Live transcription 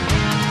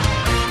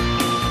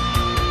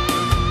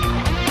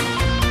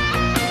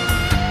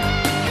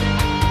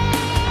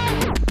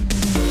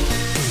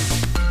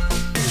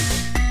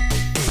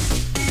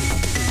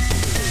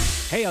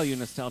all you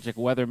nostalgic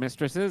weather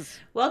mistresses.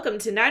 Welcome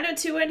to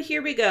 90210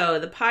 Here We Go,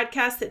 the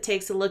podcast that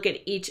takes a look at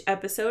each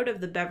episode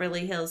of the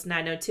Beverly Hills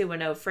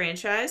 90210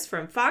 franchise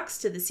from Fox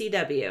to the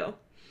CW.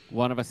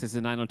 One of us is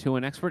a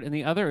 90210 expert and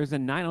the other is a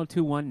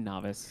 9021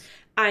 novice.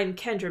 I'm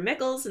Kendra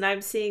Mickles, and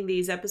I'm seeing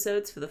these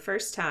episodes for the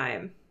first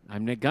time.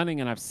 I'm Nick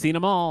Gunning, and I've seen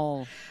them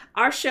all.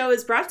 Our show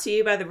is brought to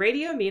you by the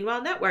Radio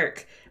Meanwhile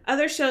Network.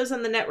 Other shows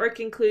on the network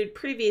include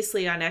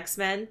Previously on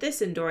X-Men,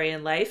 This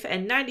Endorian Life,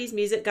 and 90s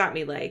Music Got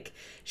Me Like.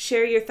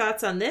 Share your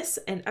thoughts on this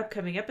and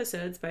upcoming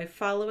episodes by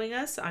following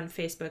us on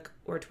Facebook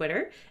or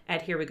Twitter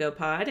at Here We Go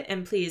Pod,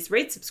 and please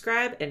rate,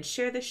 subscribe, and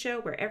share the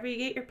show wherever you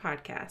get your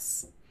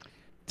podcasts.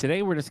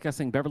 Today we're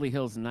discussing Beverly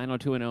Hills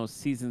 90210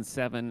 Season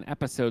 7,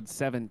 Episode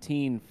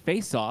 17,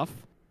 Face Off.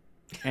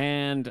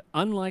 And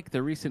unlike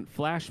the recent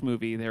Flash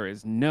movie, there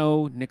is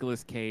no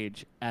Nicolas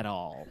Cage at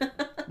all.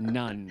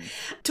 None.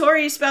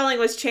 Tori Spelling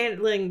was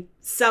channeling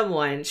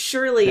someone.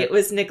 Surely it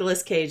was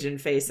Nicolas Cage in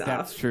Face Off.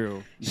 That's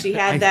true. She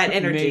had that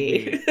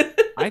energy.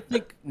 I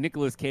think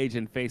Nicolas Cage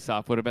in Face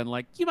Off would have been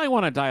like, you might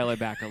want to dial it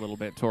back a little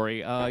bit, Tori.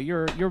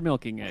 You're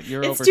milking it.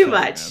 It's too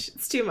much.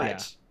 It's too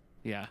much.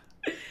 Yeah.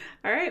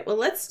 All right, well,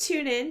 let's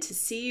tune in to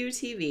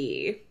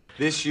CUTV.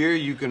 This year,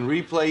 you can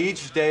replay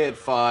each day at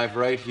 5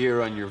 right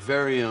here on your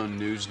very own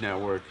news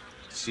network,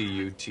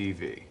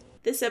 CUTV.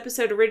 This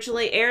episode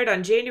originally aired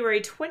on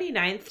January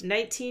 29th,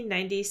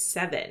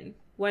 1997.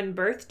 One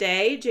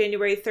birthday,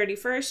 January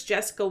 31st,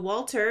 Jessica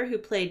Walter, who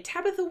played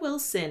Tabitha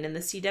Wilson in the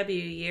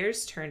CW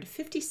years, turned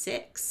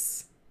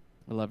 56.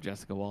 I love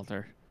Jessica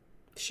Walter.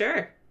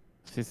 Sure.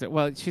 She's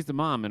the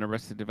mom in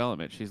Arrested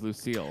Development. She's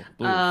Lucille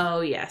Bluth.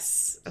 Oh,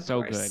 yes. Of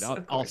so course, good.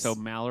 of Also,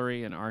 course.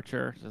 Mallory and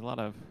Archer. There's a lot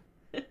of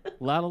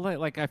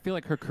like, I feel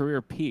like her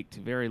career peaked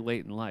very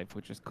late in life,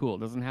 which is cool.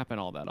 It doesn't happen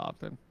all that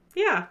often.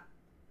 Yeah.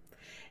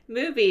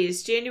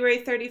 Movies, January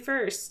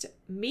 31st.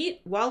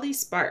 Meet Wally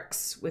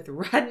Sparks with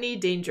Rodney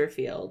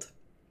Dangerfield.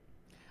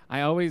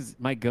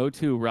 My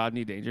go-to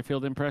Rodney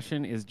Dangerfield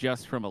impression is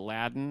just from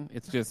Aladdin.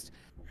 It's just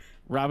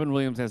Robin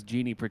Williams as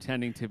Genie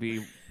pretending to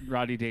be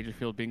Rodney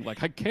Dangerfield, being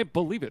like, I can't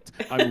believe it.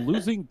 I'm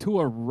losing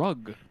to a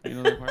rug. You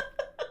know that part?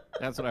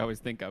 That's what I always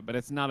think of, but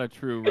it's not a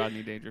true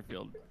Rodney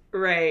Dangerfield.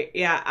 Right.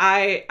 Yeah.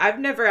 I've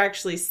never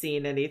actually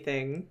seen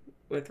anything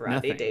with Rodney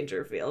Nothing.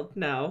 Dangerfield.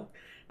 No.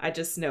 I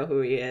just know who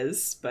he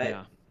is, but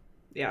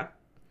yeah.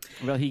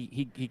 Well,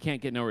 he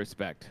can't get no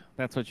respect.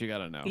 That's what you got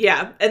to know.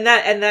 Yeah, and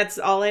that's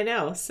all I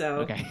know. So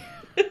Okay.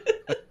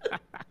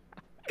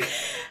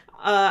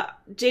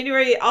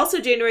 January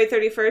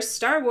 31st,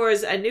 Star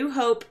Wars: A New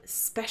Hope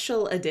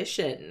Special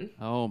Edition.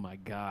 Oh my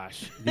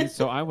gosh.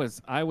 So I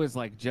was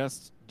like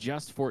just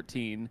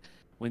 14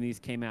 when these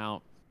came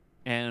out,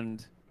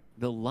 and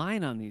the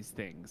line on these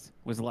things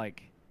was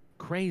like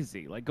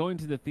crazy. Like going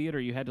to the theater,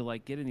 you had to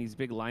like get in these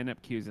big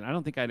lineup queues, and I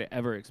don't think I'd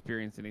ever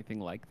experienced anything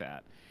like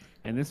that.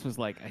 And this was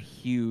like a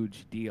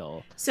huge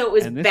deal. So it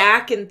was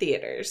back in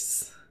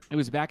theaters. It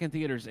was back in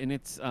theaters, and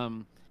it's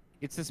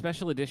the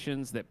special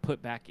editions that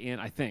put back in.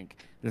 I think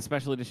the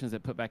special editions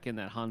that put back in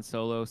that Han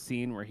Solo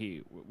scene where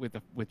he with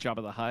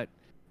Jabba the Hutt,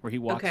 where he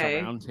walks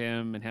around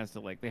him and has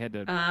to they had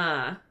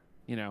to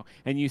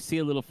and you see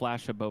a little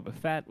flash of Boba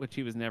Fett, which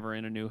he was never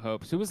in A New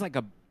Hope. So it was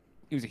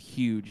a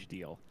huge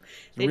deal.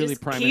 They really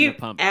just priming keep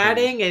the pump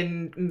adding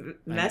and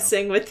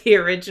messing with the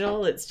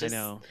original. It's just,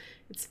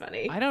 it's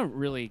funny. I don't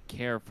really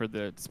care for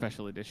the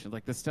special edition,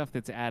 like the stuff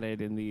that's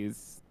added in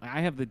these. I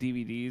have the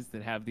DVDs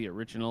that have the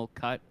original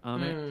cut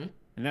on it,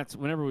 and that's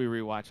whenever we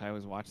rewatch, I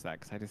always watch that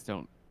because I just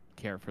don't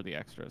care for the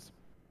extras.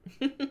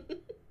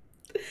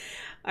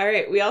 All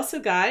right, we also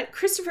got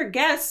Christopher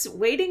Guest,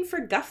 Waiting for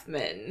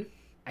Guffman.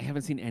 I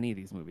haven't seen any of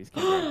these movies.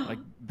 Like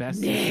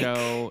Best in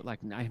Show, like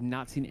I have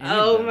not seen any of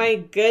Oh them. my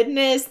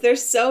goodness, they're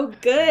so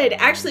good.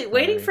 Actually, sorry.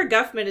 Waiting for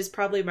Guffman is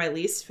probably my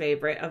least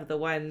favorite of the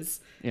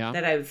ones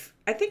that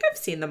I think I've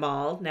seen them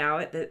all now,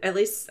 at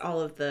least all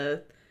of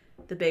the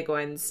big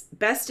ones.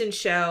 Best in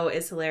Show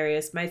is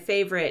hilarious. My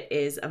favorite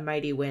is A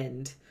Mighty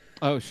Wind.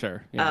 Oh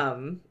sure. Yeah.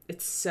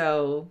 It's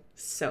so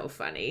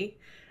funny.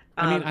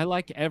 I mean, I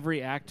like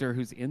every actor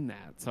who's in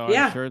that, so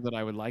I'm sure that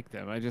I would like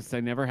them. I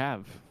never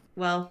have.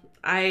 Well,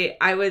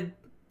 I would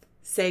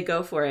say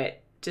go for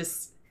it.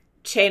 Just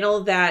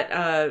channel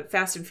that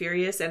Fast and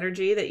Furious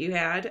energy that you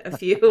had a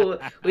few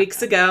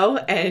weeks ago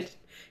and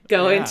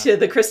go into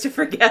the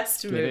Christopher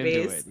Guest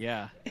movies. Into it.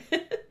 Yeah.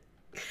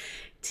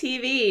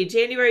 TV,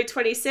 January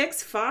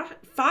 26th,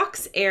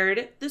 Fox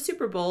aired the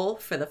Super Bowl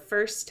for the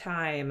first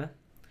time.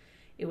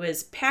 It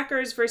was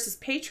Packers versus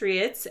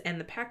Patriots, and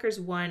the Packers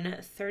won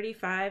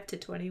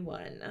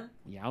 35-21.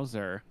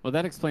 Yowzer. Well,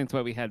 that explains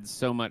why we had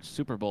so much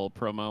Super Bowl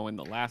promo in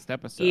the last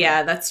episode.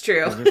 Yeah, that's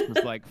true. This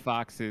was like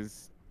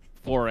Fox's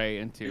foray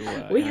into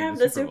we have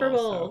the Super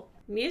Bowl. So.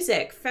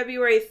 Music,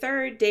 February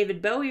 3rd,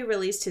 David Bowie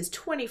released his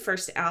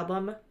 21st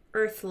album,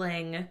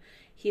 Earthling.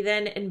 He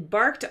then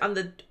embarked on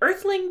the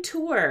Earthling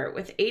Tour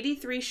with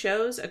 83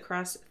 shows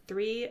across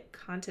 3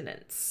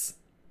 continents.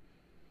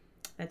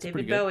 That's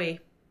David Bowie.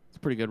 It's a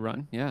pretty good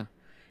run, yeah.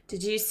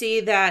 Did you see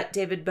that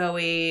David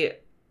Bowie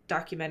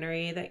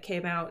documentary that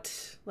came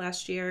out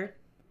last year?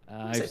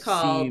 What's I've it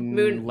called?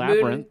 seen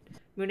Labyrinth.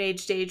 Moon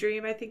Age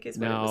Daydream, I think is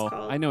what it was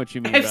called. I know what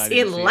you mean. I've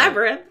seen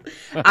Labyrinth.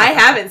 I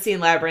haven't seen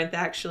Labyrinth,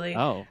 actually.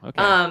 Oh,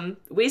 okay.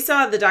 We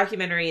saw the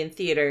documentary in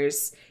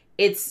theaters.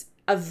 It's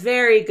a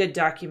very good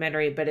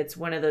documentary, but it's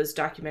one of those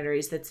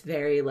documentaries that's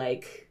very,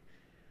 like,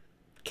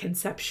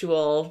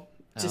 conceptual.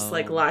 Just,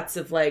 like, lots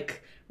of,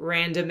 like,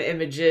 random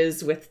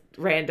images with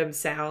random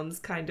sounds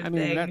kind of thing.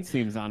 I mean, that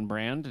seems on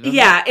brand.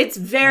 Yeah, it's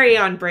very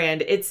on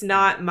brand. It's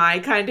not my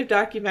kind of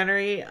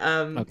documentary.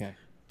 Okay.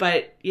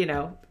 But, you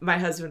know, my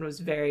husband was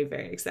very,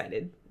 very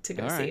excited to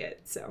go see it.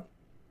 So,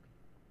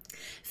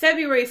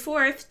 February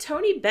 4th,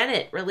 Tony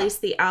Bennett released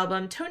the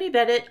album Tony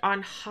Bennett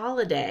on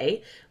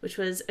Holiday, which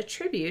was a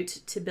tribute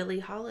to Billie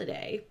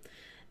Holiday.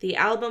 The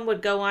album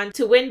would go on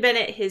to win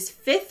Bennett his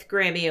 5th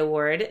Grammy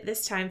Award,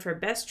 this time for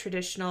Best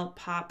Traditional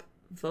Pop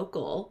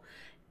Vocal.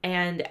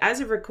 And as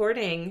of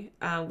recording,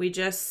 we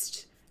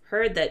just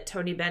heard that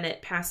Tony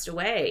Bennett passed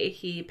away.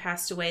 He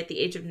passed away at the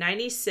age of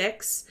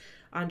 96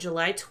 on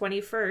July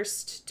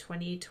 21st,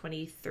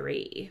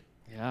 2023.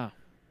 Yeah.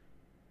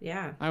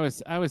 Yeah. I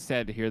was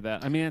sad to hear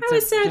that. I mean, I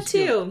was sad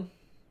too.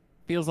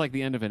 Feels like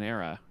the end of an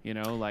era, you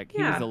know? Like,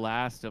 he was the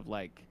last of,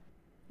 like,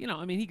 you know,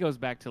 I mean, he goes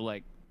back to,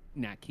 like,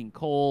 Nat King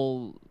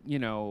Cole, you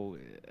know,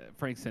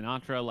 Frank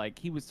Sinatra. Like,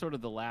 he was sort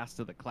of the last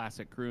of the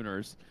classic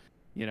crooners,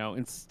 you know,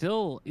 and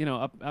still, you know,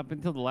 up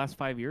until the last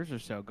 5 years or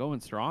so, going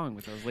strong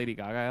with those Lady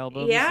Gaga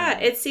albums. Yeah,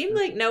 it seemed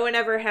like no one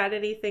ever had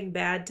anything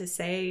bad to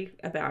say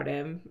about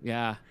him.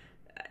 Yeah.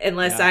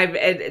 Unless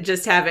I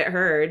just haven't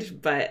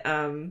heard, but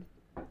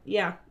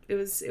yeah, it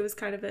was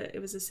kind of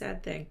it was a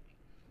sad thing.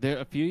 There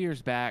a few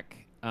years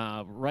back,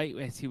 right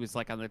as he was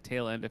like on the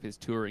tail end of his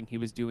touring, he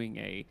was doing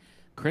a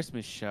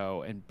Christmas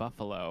show in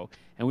Buffalo,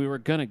 and we were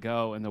gonna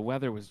go, and the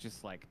weather was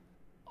just like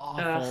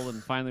awful,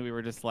 and finally we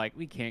were just like,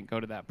 we can't go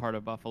to that part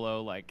of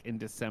Buffalo like in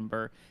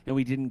December, and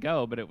we didn't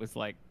go, but it was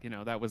like, you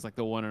know, that was like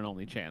the one and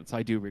only chance. So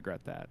I do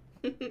regret that.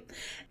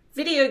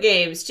 Video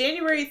games.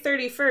 January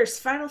 31st,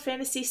 Final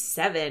Fantasy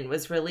VII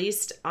was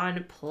released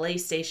on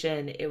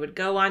PlayStation. It would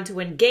go on to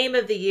win Game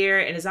of the Year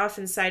and is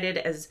often cited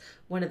as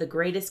one of the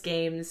greatest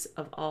games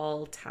of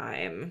all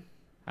time.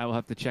 I will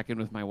have to check in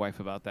with my wife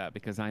about that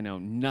because I know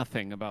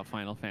nothing about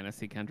Final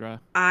Fantasy, Kendra.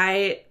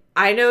 I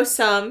know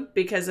some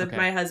because of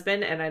my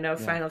husband, and I know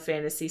Final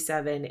Fantasy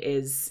VII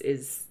is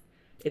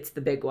it's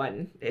the big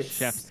one. It's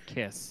Chef's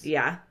kiss.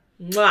 Yeah.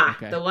 Mwah!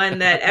 Okay. The one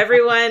that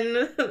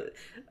everyone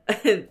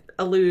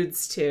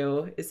alludes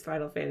to is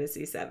Final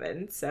Fantasy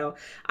VII. So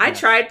I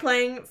tried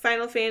playing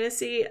Final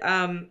Fantasy.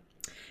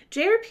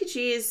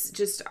 JRPGs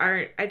just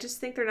aren't. I just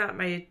think they're not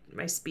my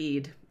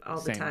speed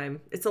all the time.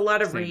 It's a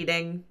lot of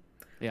reading,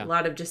 a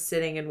lot of just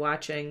sitting and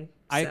watching.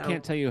 I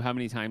can't tell you how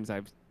many times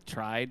I've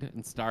tried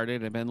and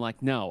started and been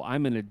like, no,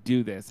 I'm going to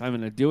do this. I'm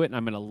going to do it, and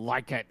I'm going to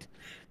like it.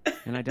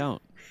 And I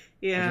don't.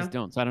 I just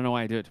don't. So I don't know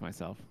why I do it to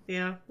myself.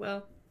 Yeah,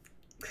 well.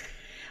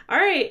 All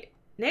right,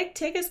 Nick,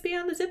 take us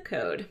beyond the zip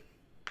code.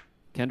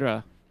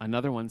 Kendra,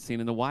 another one seen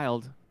in the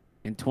wild.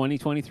 In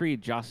 2023,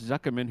 Josh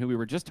Zuckerman, who we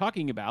were just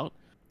talking about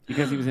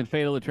because he was in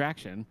Fatal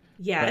Attraction.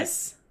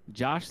 Yes.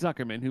 Josh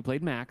Zuckerman, who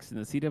played Max in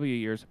the CW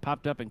years,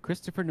 popped up in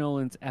Christopher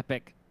Nolan's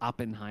epic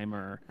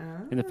Oppenheimer.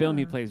 In the film,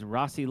 he plays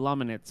Rossi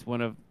Lominitz,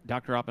 one of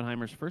Dr.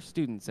 Oppenheimer's first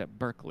students at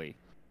Berkeley.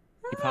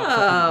 He pops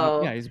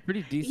up he's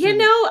pretty decent. You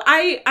know,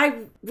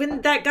 I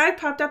when that guy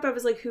popped up, I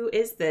was like, "Who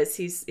is this?"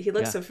 He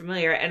looks so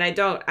familiar, and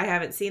I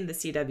haven't seen the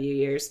CW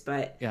years,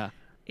 but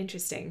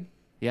interesting.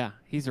 Yeah,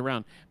 he's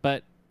around,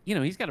 but you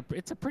know,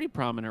 it's a pretty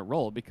prominent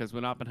role because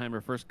when Oppenheimer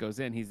first goes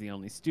in, he's the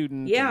only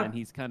student, and then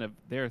he's kind of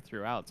there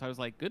throughout. So I was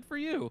like, "Good for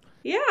you."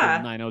 Yeah,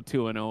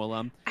 90210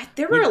 alum.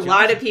 There were a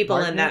lot of people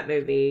in that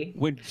movie.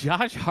 When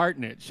Josh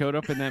Hartnett showed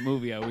up in that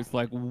movie, I was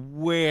like,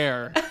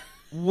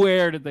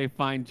 Where did they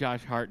find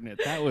Josh Hartnett?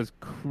 That was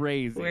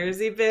crazy. Where's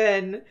he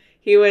been?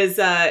 He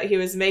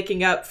was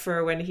making up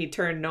for when he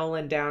turned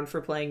Nolan down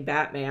for playing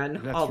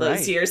Batman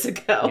those years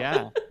ago.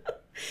 Yeah.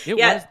 It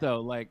was,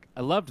 though. Like,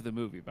 I loved the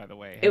movie, by the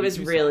way. It was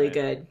really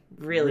good.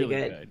 Really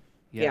good.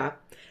 Yeah.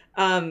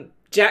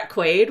 Jack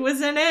Quaid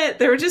was in it.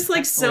 There were just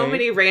like so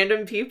many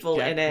random people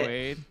in it.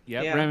 Quaid.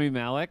 Yep. Yeah. Rami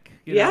Malek.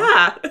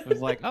 It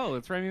was like, oh,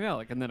 it's Rami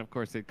Malek. And then, of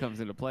course, it comes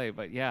into play.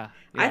 But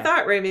I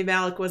thought Rami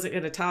Malek wasn't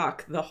going to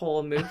talk the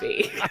whole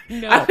movie.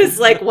 I was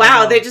like,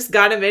 wow, they just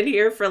got him in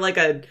here for like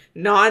a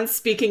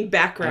non-speaking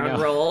background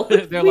role.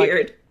 They're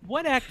weird. Like,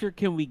 what actor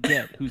can we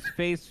get whose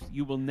face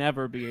you will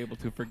never be able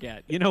to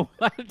forget? You know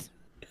what?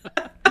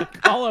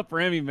 Call up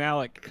Rami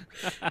Malek.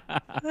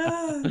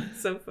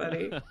 So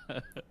funny.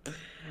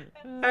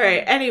 All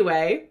right.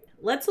 Anyway,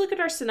 let's look at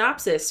our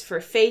synopsis for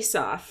Face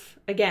Off.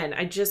 Again,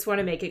 I just want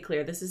to make it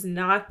clear. This is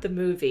not the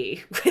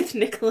movie with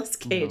Nicolas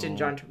Cage and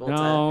John Travolta.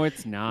 No,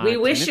 it's not. We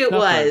wish it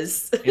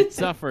was. It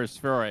suffers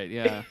for it,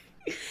 yeah.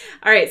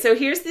 All right. So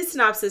here's the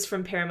synopsis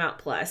from Paramount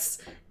Plus.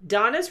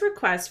 Donna's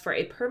request for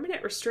a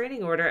permanent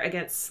restraining order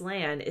against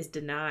Slan is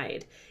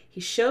denied. He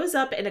shows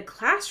up in a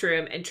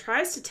classroom and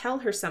tries to tell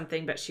her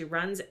something, but she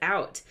runs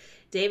out.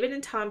 David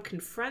and Tom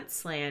confront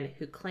Slan,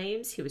 who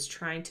claims he was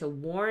trying to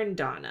warn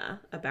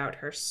Donna about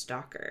her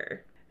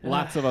stalker.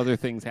 lots of other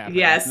things happen.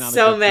 Yes,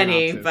 so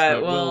many,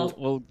 but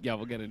we'll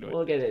get into it.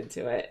 We'll get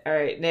into it. All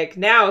right, Nick.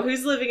 Now,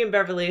 who's living in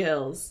Beverly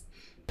Hills?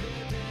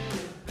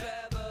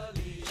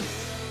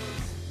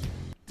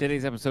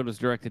 Today's episode was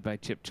directed by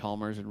Chip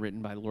Chalmers and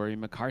written by Laurie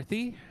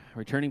McCarthy.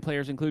 Returning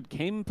players include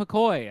Kame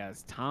Pacoy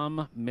as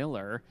Tom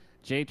Miller,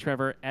 J.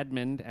 Trevor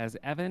Edmond as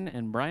Evan,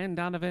 and Brian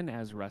Donovan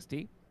as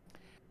Rusty.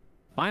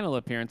 Final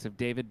appearance of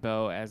David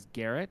Bowe as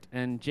Garrett,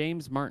 and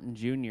James Martin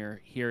Jr.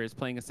 here is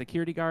playing a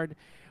security guard.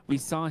 We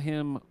saw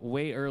him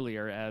way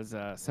earlier as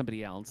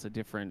somebody else, I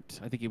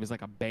think he was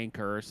like a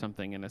banker or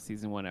something in a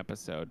season 1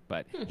 episode,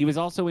 but he was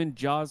also in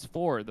Jaws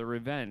 4, The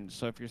Revenge.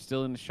 So if you're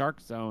still in the Shark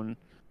Zone,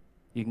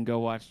 you can go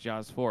watch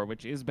Jaws 4,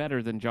 which is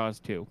better than Jaws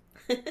 2.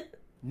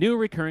 New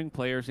recurring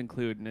players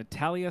include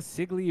Natalia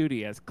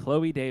Sigliuti as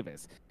Chloe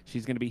Davis.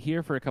 She's going to be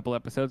here for a couple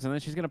episodes, and then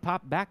she's going to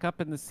pop back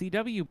up in the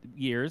CW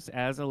years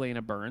as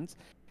Elena Burns.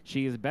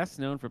 She is best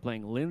known for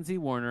playing Lindsay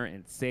Warner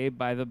in Saved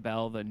by the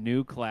Bell, The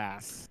New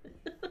Class.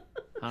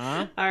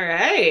 Huh? All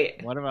right.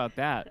 What about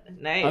that?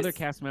 Nice. Other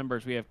cast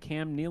members, we have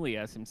Cam Neely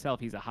as himself.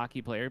 He's a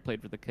hockey player,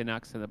 played for the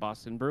Canucks and the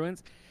Boston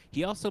Bruins.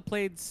 He also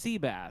played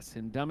Seabass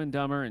in Dumb and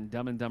Dumber and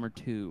Dumb and Dumber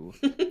 2.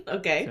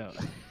 Okay.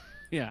 So,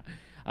 yeah.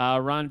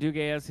 Ron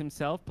Duguay as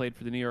himself, played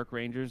for the New York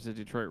Rangers, the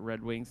Detroit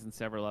Red Wings, and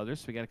several others.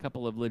 So we got a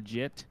couple of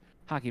legit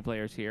hockey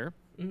players here.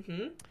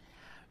 Mm-hmm.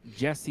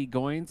 Jesse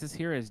Goins is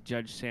here as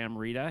Judge Sam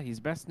Rita. He's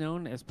best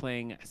known as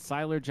playing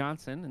Siler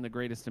Johnson in The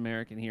Greatest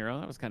American Hero.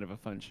 That was kind of a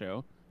fun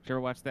show. Did you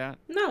ever watch that?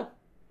 No.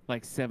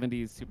 Like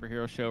 70s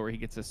superhero show where he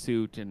gets a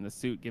suit and the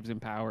suit gives him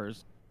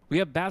powers. We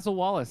have Basil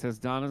Wallace as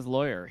Donna's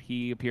lawyer.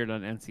 He appeared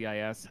on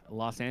NCIS,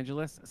 Los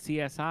Angeles,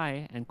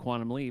 CSI, and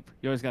Quantum Leap.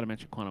 You always got to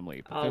mention Quantum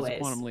Leap. If Always. there's a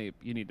Quantum Leap,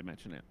 you need to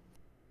mention it.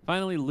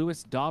 Finally,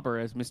 Louis Dauber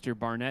as Mr.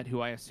 Barnett,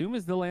 who I assume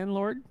is the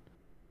landlord.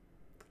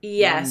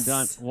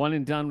 Yes. One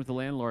and done with the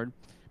landlord.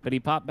 But he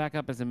popped back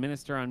up as a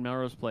minister on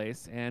Melrose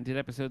Place and did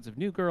episodes of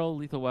New Girl,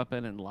 Lethal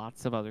Weapon, and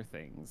lots of other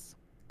things.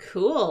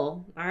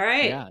 Cool. All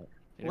right. Yeah,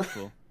 it is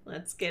cool.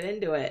 Let's get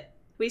into it.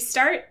 We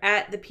start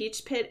at the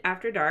Peach Pit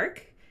after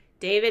dark.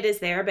 David is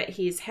there, but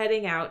he's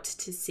heading out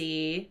to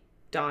see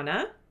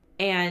Donna.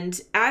 And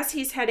as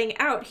he's heading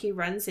out, he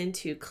runs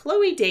into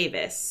Chloe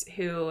Davis,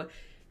 who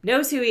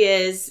knows who he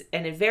is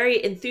and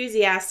very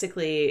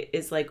enthusiastically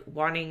is like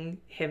wanting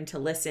him to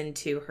listen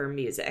to her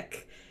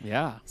music.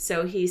 Yeah.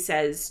 So he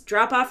says,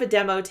 drop off a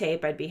demo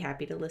tape. I'd be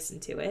happy to listen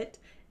to it.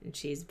 And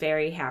she's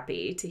very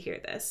happy to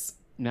hear this.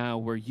 Now,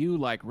 were you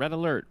like, red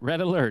alert,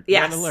 red alert,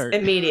 yes, red alert?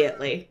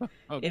 Immediately.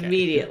 Okay.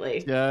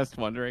 Immediately. Just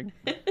wondering.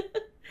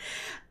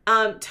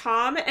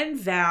 Tom and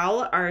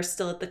Val are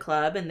still at the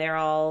club, and they're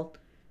all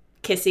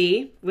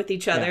kissy with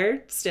each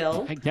other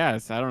still. I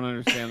guess. I don't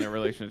understand their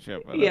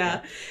relationship. But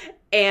Yeah. Okay.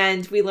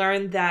 And we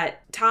learned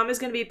that Tom is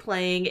going to be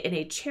playing in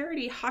a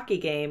charity hockey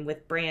game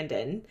with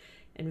Brandon,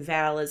 and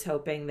Val is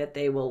hoping that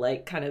they will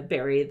like kind of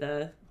bury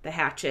the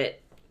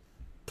hatchet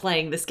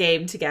playing this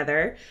game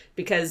together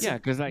because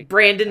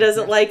Brandon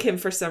doesn't like him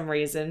for some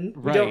reason.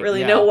 We don't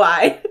really know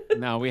why.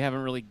 No, we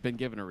haven't really been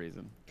given a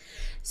reason.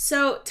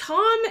 So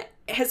Tom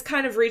has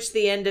kind of reached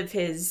the end of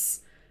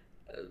his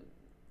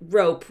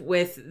rope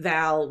with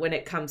Val when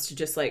it comes to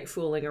just like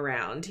fooling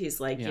around. He's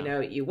like, you know,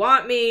 you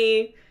want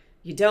me,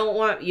 you don't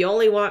want, you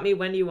only want me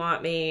when you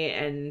want me,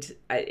 and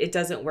it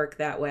doesn't work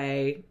that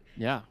way.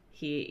 Yeah.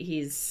 He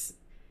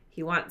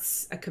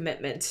wants a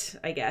commitment,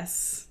 I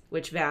guess,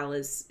 which Val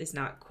is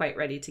not quite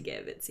ready to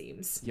give, it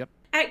seems. Yep.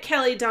 At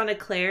Kelly Donna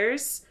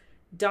Claire's,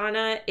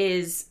 Donna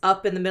is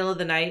up in the middle of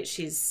the night.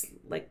 She's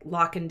like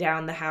locking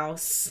down the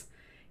house.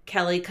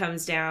 Kelly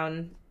comes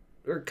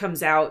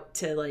out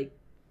to like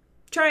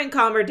try and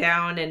calm her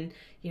down and,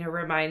 you know,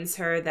 reminds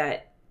her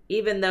that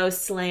even though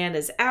Slan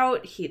is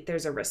out,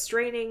 there's a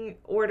restraining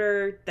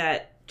order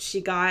that she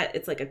got.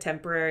 It's like a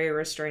temporary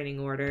restraining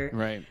order.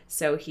 Right.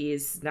 So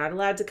he's not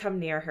allowed to come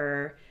near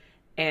her.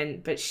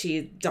 But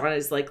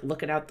Donna's like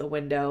looking out the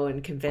window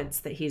and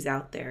convinced that he's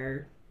out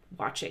there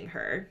watching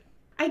her.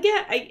 I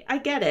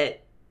get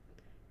it.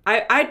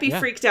 I'd be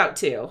freaked out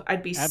too.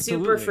 I'd be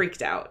super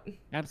freaked out.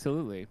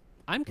 Absolutely.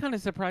 I'm kind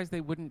of surprised they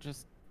wouldn't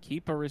just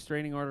keep a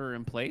restraining order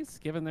in place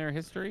given their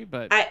history,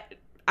 but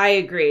I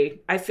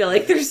agree. I feel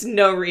like there's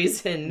no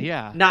reason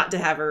not to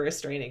have a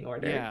restraining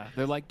order. Yeah.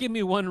 They're like, give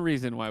me one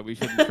reason why we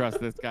shouldn't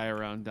trust this guy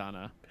around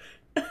Donna.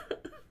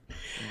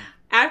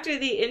 After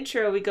the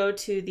intro, we go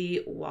to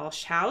the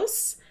Walsh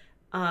house.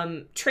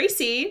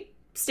 Tracy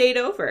stayed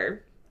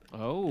over.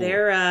 Oh.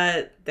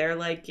 They're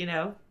like, you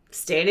know,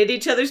 staying at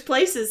each other's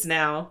places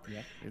now.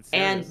 Yeah,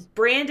 and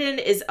Brandon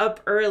is up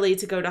early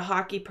to go to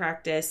hockey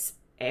practice,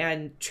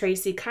 and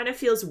Tracy kind of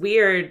feels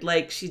weird,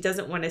 like she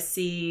doesn't want to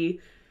see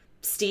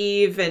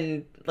Steve,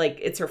 and like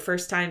it's her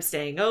first time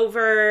staying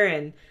over,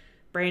 and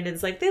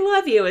Brandon's like, they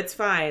love you, it's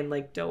fine,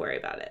 like don't worry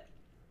about it.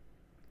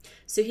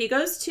 So he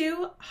goes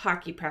to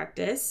hockey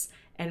practice,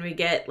 and we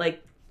get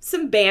like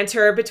some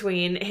banter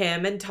between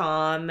him and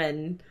Tom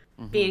and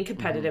being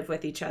competitive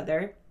with each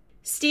other.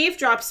 Steve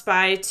drops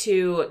by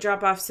to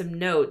drop off some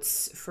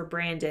notes for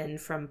Brandon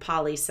from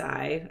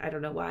Poli-Sci. I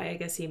don't know why. I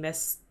guess he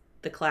missed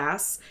the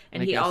class.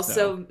 And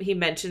he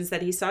mentions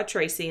that he saw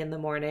Tracy in the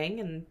morning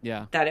and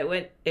that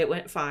it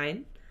went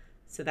fine.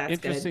 So that's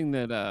interesting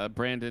that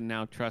Brandon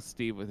now trusts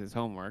Steve with his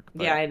homework.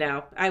 Yeah, I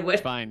know. I would.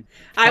 Fine.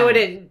 I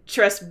wouldn't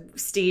trust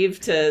Steve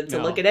to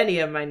look at any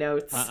of my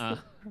notes.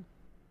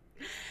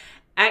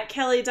 At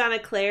Kelly Donna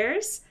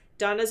Claire's,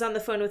 Donna's on the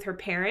phone with her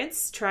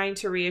parents, trying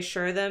to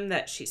reassure them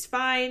that she's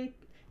fine,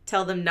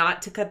 tell them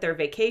not to cut their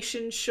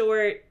vacation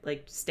short,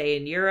 like stay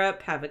in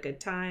Europe, have a good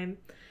time.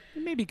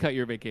 Maybe cut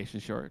your vacation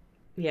short.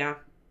 Yeah.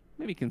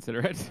 Maybe consider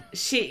it.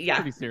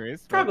 To be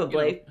serious.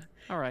 Probably. But,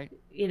 all right.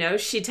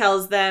 She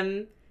tells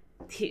them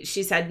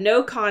she's had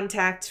no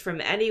contact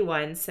from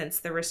anyone since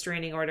the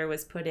restraining order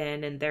was put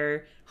in, and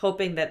they're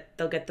hoping that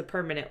they'll get the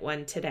permanent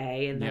one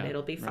today and then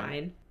it'll be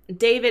fine.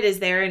 David is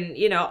there and,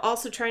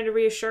 also trying to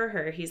reassure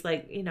her. He's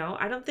like,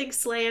 I don't think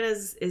Slan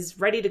is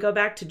ready to go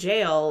back to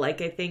jail. Like,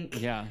 I think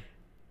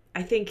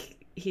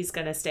he's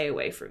going to stay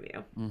away from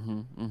you.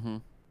 Mm-hmm, mm-hmm.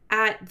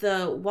 At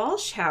the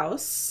Walsh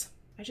house,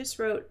 I just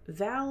wrote,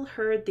 Val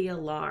heard the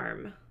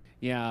alarm.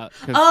 Yeah.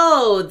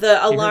 Oh,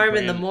 the alarm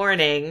in the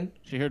morning.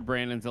 She heard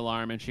Brandon's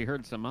alarm and she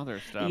heard some other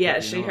stuff. Yeah,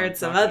 she heard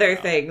some other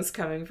things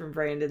coming from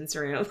Brandon's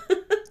room.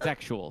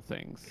 Sexual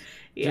things.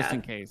 Just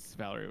in case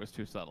Valerie was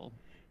too subtle.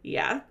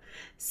 Yeah.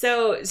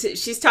 So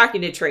she's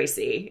talking to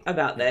Tracy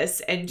about this,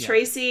 and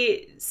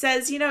Tracy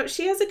says,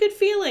 she has a good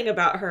feeling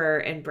about her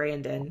and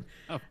Brandon.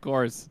 Of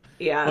course.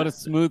 Yeah. What a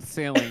smooth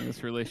sailing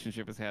this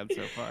relationship has had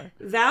so far.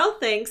 Val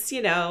thinks,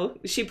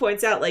 she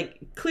points out, like,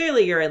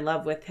 clearly you're in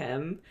love with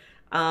him,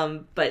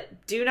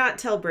 but do not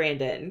tell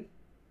Brandon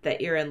that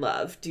you're in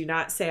love. Do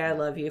not say I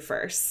love you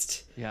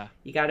first. Yeah.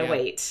 You got to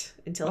wait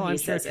until he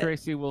says it. I'm sure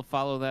Tracy will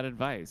follow that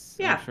advice.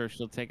 Yeah. I'm sure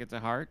she'll take it to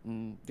heart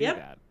and do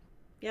that.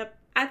 Yep.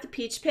 At the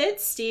Peach Pit,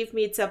 Steve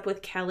meets up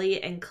with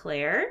Kelly and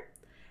Claire,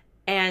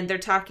 and they're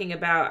talking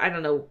about, I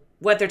don't know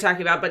what they're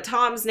talking about, but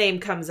Tom's name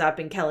comes up,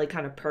 and Kelly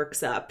kind of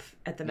perks up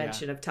at the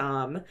mention of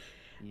Tom.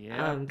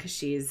 Yeah. Because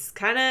she's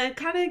kind of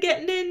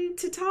getting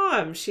into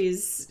Tom.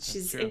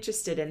 She's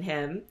interested in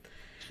him.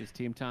 She's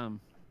Team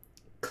Tom.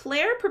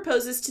 Claire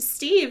proposes to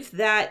Steve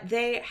that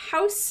they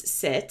house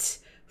sit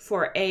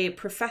for a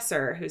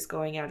professor who's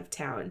going out of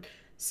town.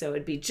 So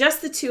it'd be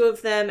just the two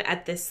of them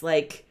at this,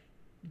 like,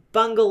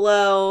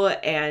 bungalow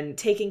and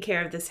taking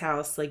care of this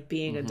house, like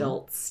being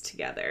adults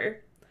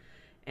together.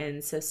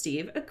 And so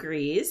Steve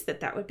agrees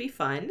that would be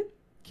fun.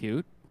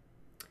 Cute.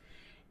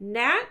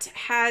 Nat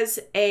has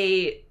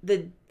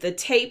the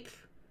tape,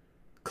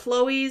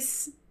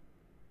 Chloe's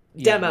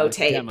demo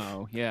tape.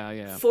 Demo,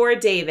 yeah. For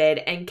David,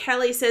 and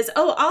Kelly says,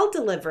 "Oh, I'll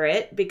deliver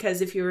it,"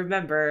 because if you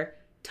remember,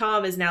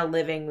 Tom is now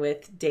living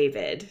with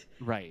David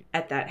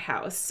at that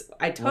house.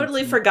 I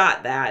totally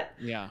forgot that.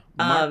 Yeah.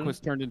 Mark was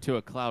turned into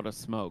a cloud of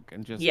smoke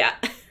and just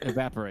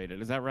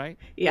evaporated. Is that right?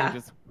 Yeah.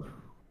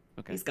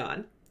 Okay. He's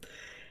gone.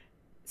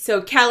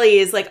 So Kelly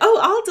is like, "Oh,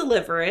 I'll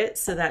deliver it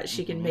so that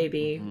she can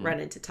maybe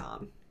run into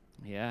Tom."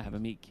 Yeah, have a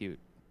meet cute.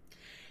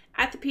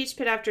 At the Peach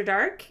Pit After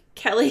Dark,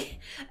 Kelly,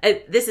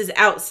 this is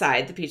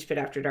outside the Peach Pit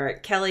After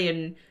Dark, Kelly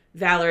and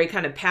Valerie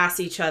kind of pass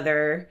each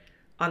other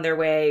on their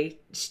way.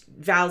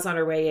 Val's on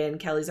her way in,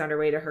 Kelly's on her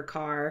way to her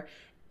car,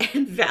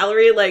 and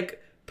Valerie,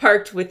 like,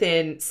 parked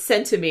within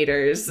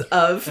centimeters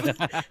of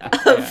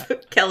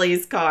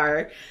Kelly's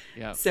car.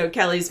 Yeah. So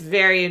Kelly's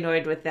very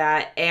annoyed with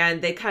that,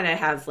 and they kind of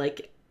have,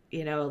 like,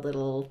 a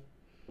little...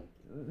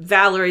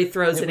 Valerie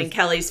throws it in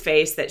Kelly's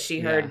face that she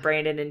heard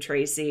Brandon and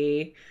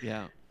Tracy.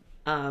 Yeah.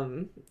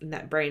 And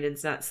that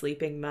Brandon's not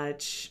sleeping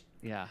much.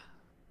 Yeah.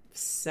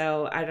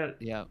 So I don't...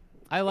 Yeah.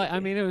 I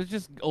mean, it was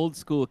just old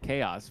school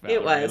chaos, Valerie,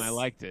 it was. And I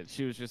liked it.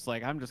 She was just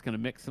like, I'm just going to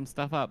mix some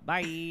stuff up.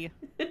 Bye.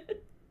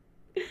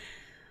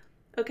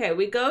 Okay,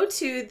 we go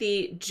to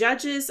the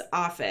judge's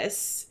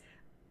office.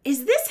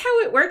 Is this how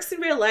it works in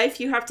real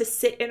life? You have to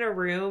sit in a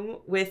room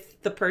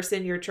with the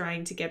person you're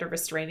trying to get a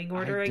restraining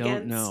order against? I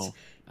don't know.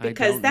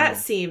 Because that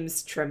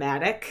seems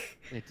traumatic.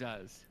 It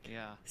does,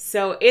 yeah.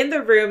 So in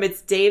the room,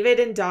 it's David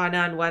and Donna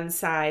on one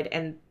side,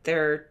 and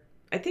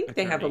I think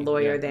they have a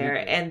lawyer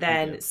there, and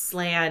then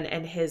Slan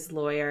and his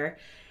lawyer.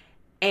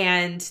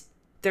 And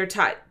they're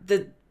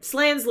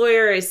Slan's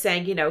lawyer is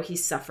saying, he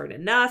suffered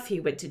enough, he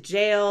went to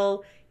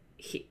jail,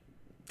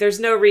 there's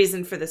no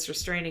reason for this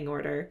restraining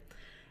order.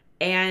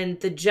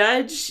 And the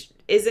judge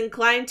is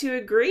inclined to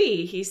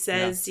agree. He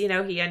says,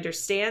 he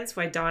understands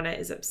why Donna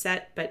is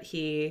upset, but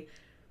he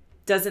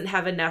doesn't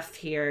have enough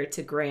here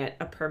to grant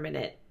a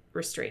permanent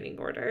restraining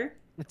order.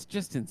 It's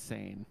just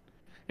insane.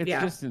 It's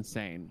just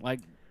insane.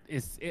 Like,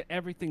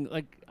 everything,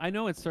 like, I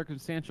know it's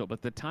circumstantial,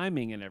 but the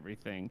timing and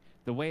everything,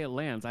 the way it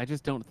lands, I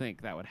just don't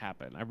think that would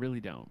happen. I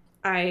really don't.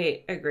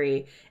 I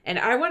agree. And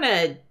I want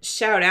to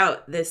shout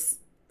out this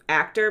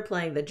actor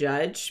playing the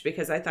judge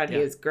because I thought he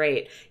was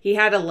great. He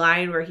had a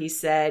line where he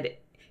said,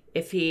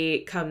 if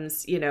he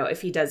comes,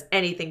 if he does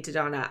anything to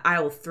Donna,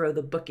 I will throw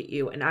the book at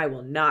you and I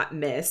will not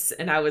miss.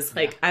 And I was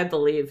like, I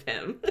believe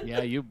him.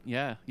 you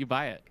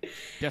buy it.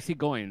 Jesse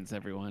Goins,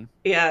 everyone.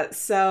 Yeah.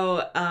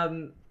 So,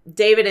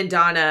 David and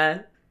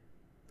Donna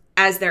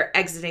as they're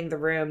exiting the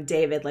room,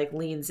 David like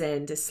leans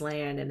in to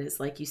Slan and is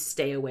like, "You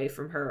stay away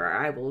from her,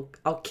 or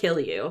I'll kill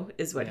you,"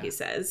 is what he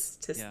says.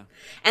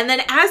 And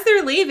then as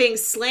they're leaving,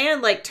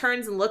 Slan like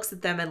turns and looks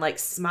at them and like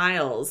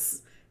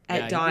smiles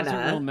at Donna. He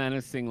gives a real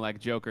menacing like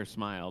Joker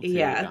smile to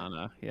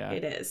Donna. Yeah,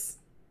 it is.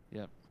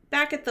 Yep.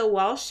 Back at the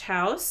Walsh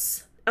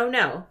house. Oh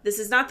no, this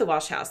is not the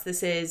Walsh house.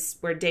 This is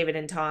where David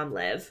and Tom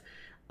live.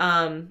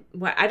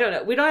 I don't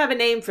know. We don't have a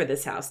name for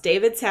this house.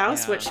 David's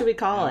house. What should we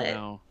call it?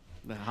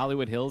 The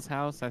Hollywood Hills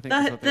house, I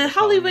think. The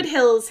Hollywood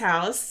Hills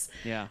house.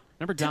 Yeah.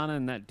 Remember Donna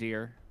and that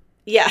deer?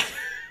 Yeah.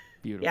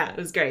 Beautiful. Yeah, it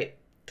was great.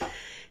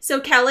 So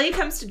Kelly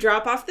comes to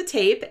drop off the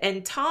tape,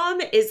 and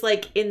Tom is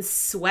like in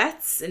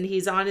sweats, and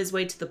he's on his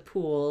way to the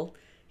pool,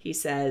 he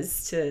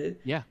says, to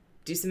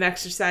do some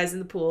exercise in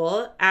the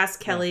pool. Ask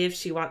Kelly if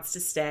she wants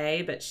to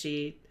stay, but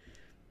she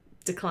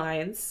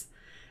declines.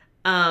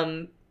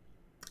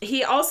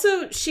 He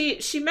also,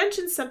 she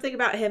mentions something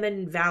about him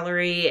and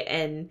Valerie,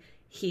 and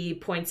he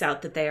points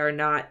out that they are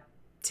not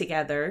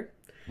together.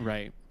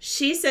 Right.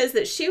 She says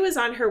that she was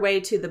on her way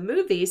to the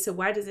movie, so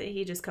why doesn't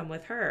he just come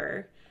with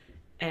her?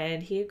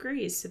 And he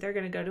agrees, so they're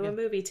going to go to a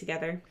movie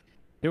together.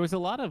 There was a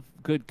lot of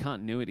good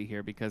continuity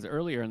here, because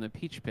earlier in the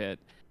Peach Pit,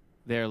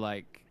 they're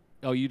like,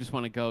 "Oh, you just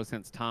want to go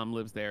since Tom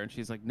lives there?" And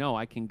she's like, "No,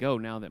 I can go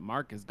now that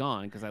Mark is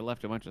gone because I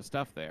left a bunch of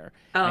stuff there."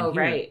 Oh,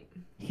 right.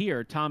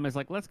 Here, Tom is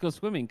like, "Let's go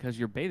swimming because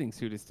your bathing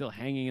suit is still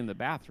hanging in the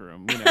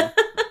bathroom." You know.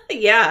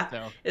 Yeah,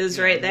 so, it was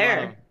right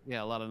there. A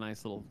lot of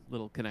nice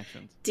little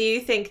connections. Do you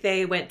think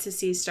they went to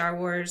see Star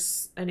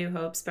Wars A New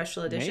Hope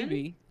Special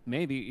Edition?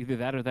 Maybe either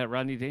that or that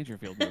Rodney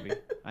Dangerfield movie.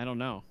 I don't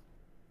know.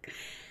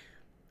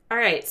 All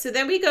right, so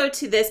then we go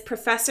to this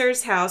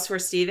professor's house where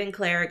Steve and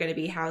Claire are going to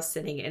be house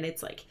sitting, and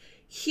it's like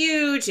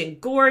huge and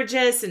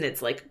gorgeous, and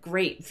it's like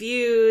great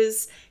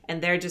views,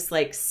 and they're just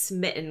like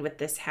smitten with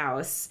this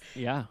house.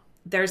 Yeah.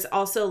 There's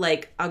also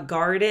like a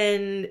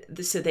garden,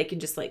 so they can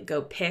just like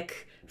go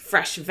pick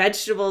fresh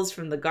vegetables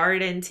from the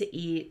garden to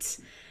eat,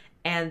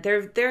 and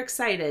they're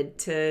excited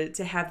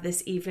to have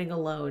this evening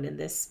alone in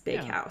this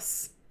big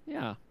house.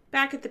 Yeah.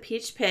 Back at the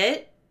Peach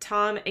Pit,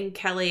 Tom and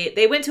Kelly,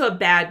 they went to a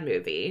bad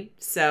movie,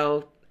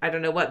 so I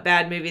don't know what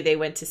bad movie they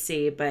went to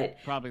see, but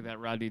probably that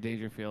Rodney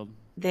Dangerfield.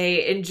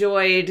 They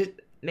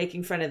enjoyed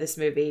making fun of this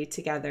movie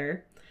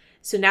together.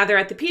 So now they're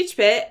at the Peach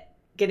Pit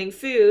getting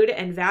food,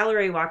 and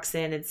Valerie walks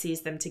in and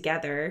sees them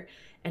together.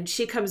 And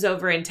she comes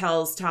over and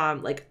tells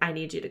Tom, like, "I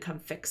need you to come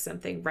fix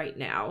something right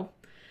now."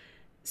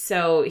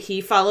 So he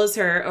follows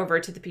her over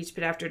to the Peach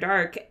Pit after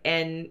dark,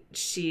 and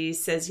she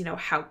says, "You know,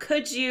 how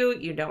could you?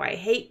 You know, I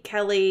hate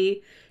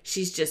Kelly.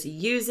 She's just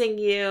using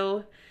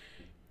you."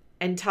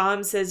 And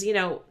Tom says, "You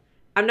know,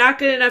 I'm not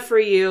good enough for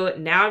you.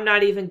 Now I'm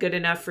not even good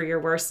enough for your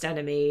worst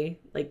enemy.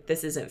 Like,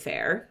 this isn't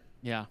fair."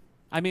 Yeah.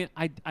 I mean,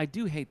 I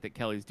do hate that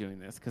Kelly's doing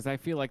this, because I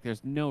feel like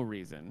there's no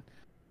reason.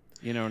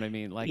 You know what I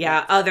mean? Like,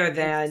 yeah, other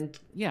than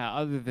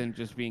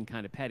just being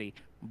kind of petty.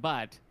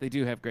 But they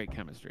do have great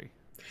chemistry.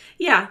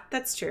 Yeah,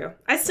 that's true.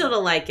 I still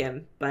don't like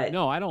him, but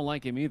no, I don't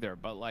like him either.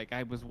 But like,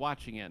 I was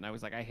watching it and I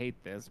was like, I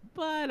hate this,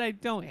 but I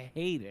don't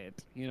hate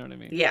it. You know what I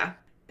mean? Yeah.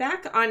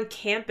 Back on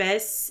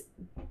campus,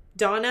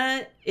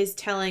 Donna is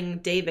telling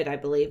David, I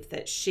believe,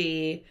 that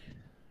she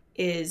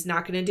is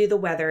not going to do the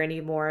weather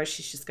anymore.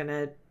 She's just going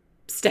to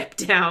step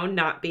down,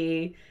 not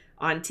be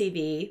on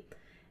TV.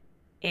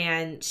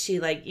 And she,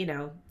 like, you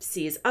know,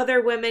 sees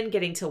other women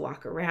getting to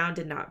walk around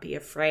and not be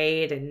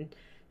afraid. And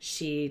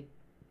she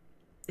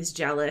is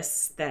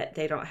jealous that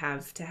they don't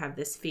have to have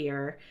this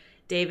fear.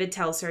 David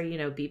tells her, you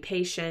know, be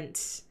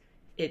patient.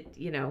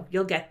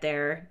 You'll get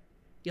there.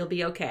 You'll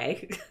be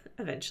okay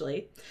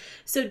eventually.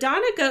 So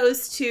Donna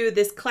goes to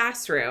this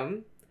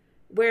classroom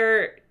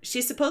where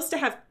she's supposed to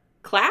have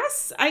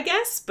class, I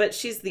guess, but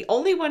she's the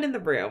only one in the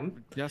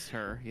room. Just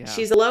her, yeah.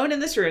 She's alone in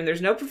this room.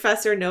 There's no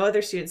professor, no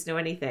other students, no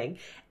anything.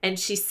 And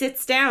she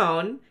sits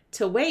down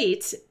to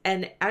wait,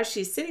 and as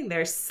she's sitting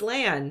there,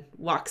 Slan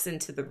walks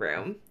into the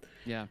room.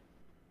 Yeah.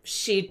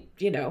 She,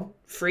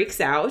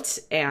 freaks out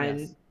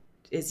and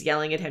is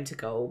yelling at him to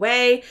go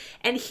away.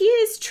 And he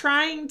is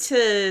trying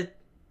to...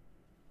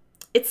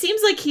 It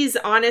seems like he's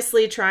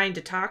honestly trying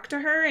to talk to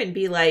her and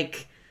be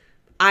like,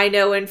 I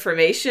know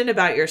information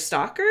about your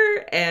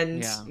stalker,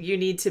 and you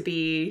need to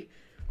be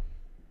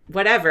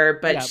whatever.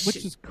 But which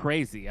is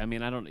crazy. I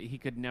mean, he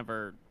could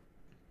never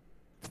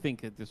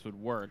think that this would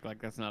work.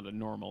 Like, that's not a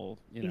normal,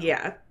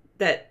 Yeah,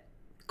 that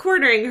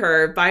cornering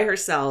her by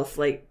herself,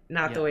 like,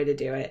 not the way to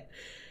do it.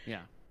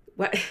 Yeah.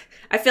 What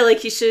I feel like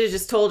he should have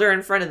just told her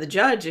in front of the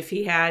judge if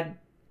he had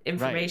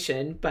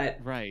information, but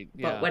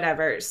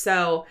whatever.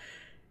 So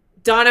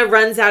Donna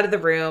runs out of the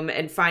room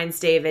and finds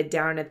David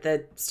down at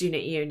the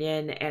student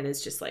union and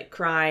is just like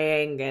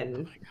crying. And oh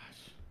my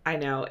gosh. I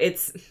know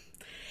it's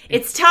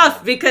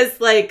tough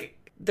because like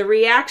the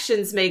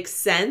reactions make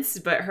sense,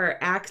 but her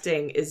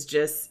acting is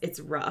it's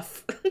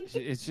rough.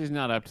 She's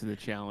not up to the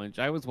challenge.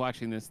 I was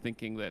watching this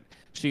thinking that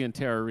she and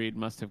Tara Reid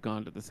must have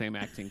gone to the same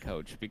acting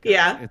coach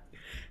because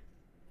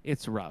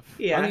it's rough.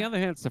 Yeah. On the other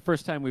hand, it's the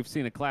first time we've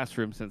seen a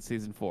classroom since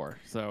season 4.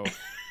 So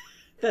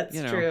that's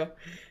true.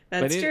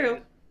 That's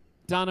true.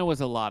 Donna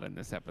was a lot in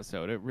this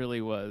episode. It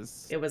really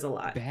was. It was a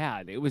lot.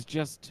 Bad. It was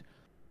just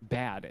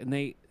bad,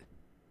 and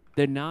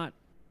they're not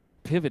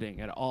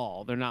pivoting at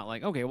all. They're not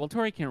like, okay, well,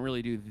 Tori can't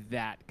really do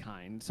that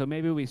kind, so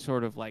maybe we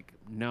sort of like,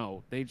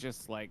 no. They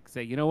just like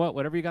say, you know what,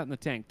 whatever you got in the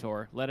tank,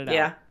 Tor, let it out.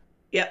 Yeah.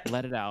 Yep.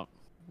 Let it out.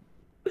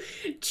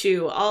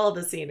 Chew all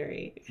the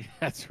scenery.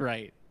 That's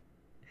right.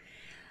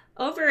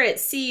 Over at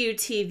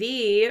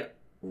CUTV,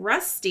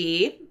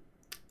 Rusty,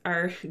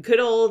 our good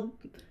old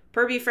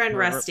pervy friend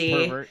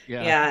Rusty,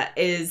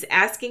 is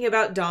asking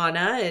about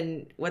Donna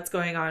and what's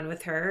going on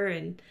with her.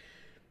 And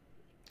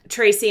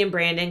Tracy and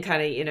Brandon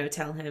kind of,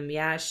 tell him,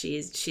 yeah,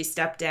 she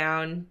stepped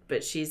down,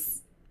 but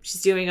she's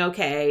doing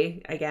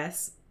okay, I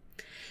guess.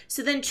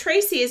 So then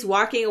Tracy is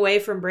walking away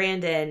from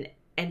Brandon,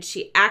 and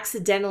she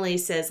accidentally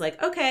says,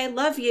 like, okay,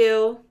 love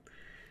you.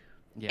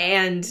 Yeah.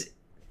 And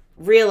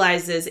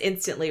realizes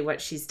instantly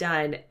what she's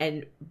done.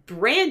 And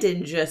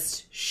Brandon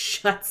just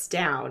shuts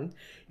down.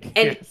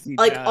 And yes,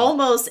 does.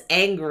 Almost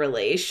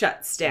angrily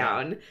shuts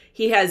down. Yeah.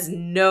 He has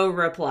no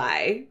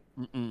reply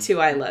to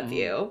I love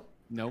you.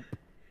 Nope.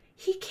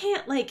 He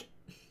can't,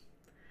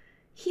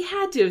 he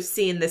had to have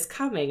seen this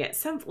coming at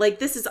some,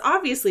 this is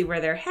obviously where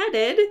they're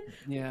headed.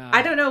 Yeah.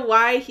 I don't know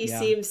why he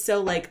seems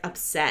so,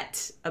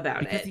 upset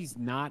about because it. He's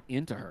not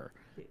into her.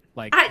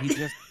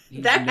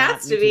 That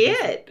has to be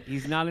it.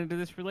 He's not into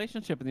this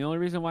relationship. And the only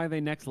reason why they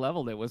next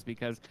leveled it was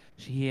because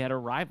he had a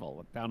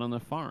rival down on the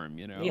farm,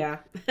 Yeah.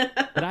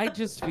 But I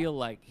just feel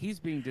like he's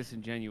being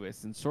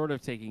disingenuous and sort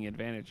of taking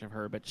advantage of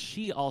her. But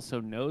she also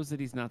knows that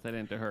he's not that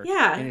into her.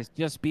 Yeah. And it's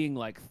just being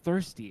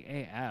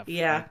thirsty AF.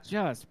 Yeah.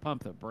 Just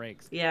pump the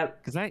brakes. Yeah.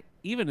 Because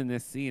even in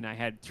this scene, I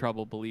had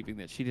trouble believing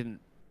that she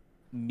didn't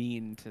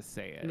mean to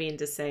say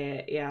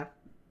it. Yeah.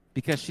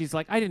 Because she's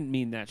like, I didn't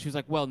mean that. She was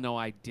like, well, no,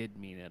 I did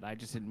mean it. I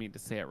just didn't mean to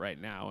say it right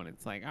now. And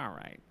it's like, all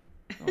right.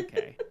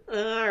 Okay.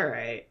 All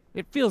right.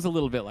 It feels a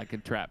little bit like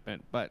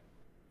entrapment, but,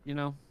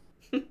 This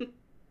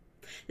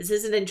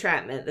isn't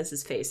entrapment. This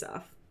is Face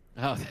Off.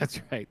 Oh, that's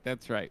right.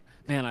 That's right.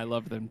 Man, I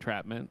love the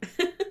entrapment.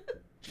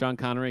 Sean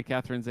Connery,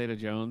 Catherine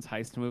Zeta-Jones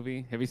heist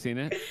movie. Have you seen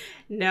it?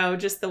 No,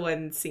 just the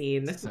one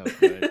scene so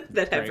good.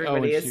 that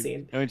everybody has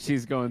seen. When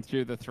she's going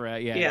through the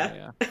thread.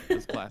 Yeah.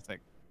 It's classic.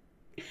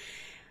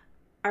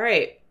 All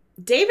right.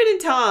 David and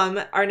Tom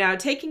are now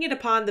taking it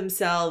upon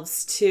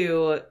themselves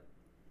to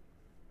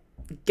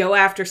go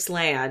after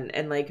Slan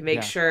and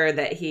make sure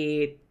that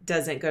he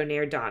doesn't go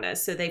near Donna.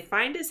 So they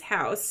find his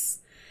house,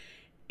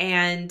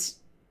 and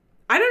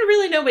I don't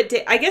really know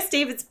I guess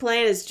David's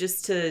plan is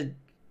just to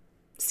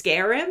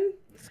scare him.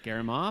 Scare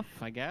him off,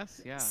 I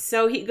guess. Yeah.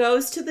 So he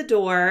goes to the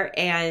door,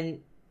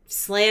 and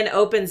Slan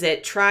opens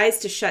it, tries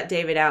to shut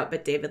David out,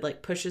 but David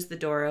pushes the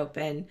door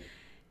open,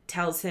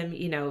 tells him,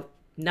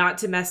 not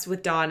to mess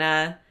with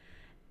Donna.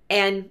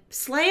 And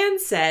Slan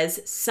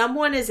says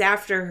someone is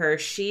after her.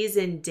 She's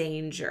in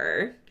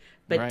danger.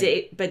 But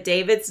right. But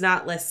David's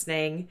not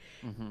listening.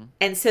 Mm-hmm.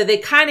 And so they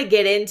kind of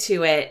get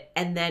into it.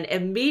 And then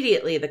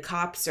immediately the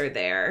cops are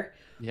there.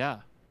 Yeah.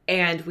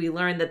 And we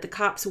learn that the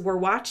cops were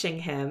watching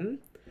him.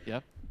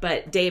 Yep.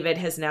 But David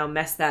has now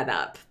messed that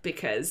up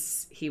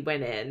because he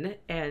went in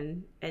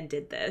and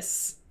did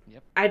this.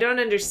 Yep. I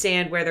don't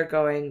understand where they're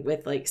going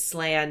with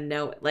Slan.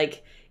 No,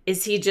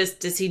 does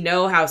he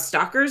know how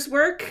stalkers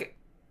work?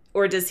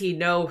 Or does he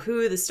know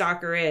who the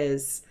stalker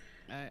is?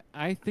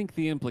 I think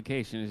the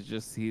implication is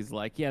just he's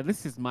like, yeah,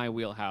 this is my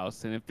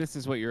wheelhouse. And if this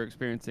is what you're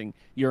experiencing,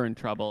 you're in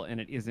trouble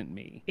and it isn't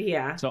me.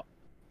 Yeah. So,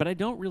 but I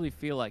don't really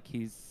feel like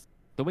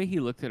the way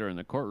he looked at her in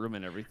the courtroom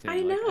and everything.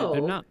 I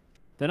know.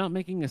 They're not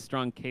making a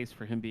strong case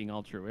for him being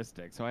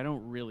altruistic. So I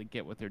don't really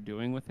get what they're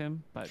doing with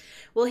him. But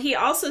well, he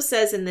also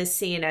says in this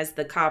scene, as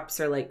the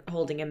cops are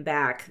holding him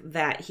back,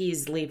 that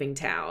he's leaving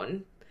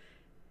town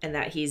and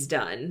that he's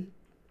done.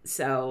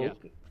 So...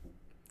 Yeah.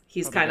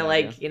 He's kind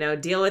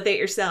of deal with it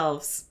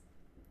yourselves.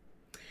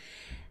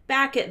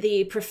 Back at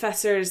the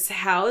professor's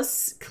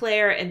house,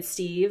 Claire and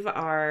Steve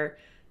are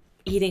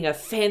eating a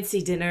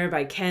fancy dinner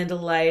by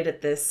candlelight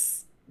at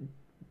this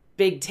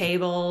big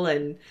table.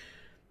 And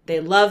they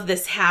love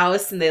this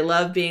house and they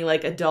love being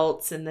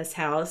adults in this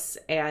house.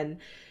 And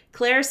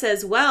Claire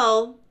says,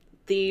 well,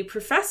 the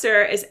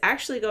professor is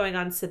actually going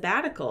on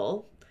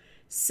sabbatical.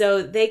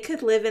 So they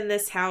could live in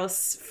this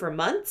house for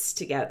months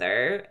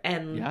together.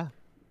 And yeah.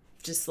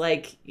 Just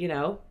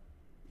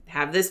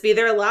have this be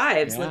their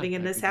lives, living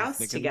in this house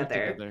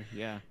together.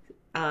 Yeah.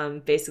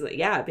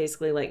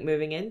 Basically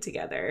moving in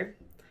together.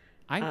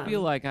 I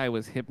feel like I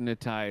was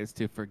hypnotized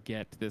to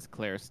forget this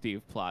Claire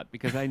Steve plot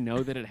because I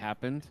know that it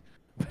happened,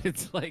 but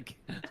it's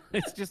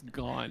it's just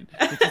gone.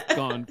 It's just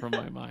gone from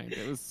my mind.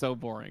 It was so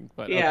boring.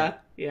 But yeah.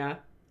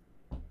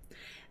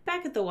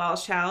 Back at the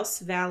Walsh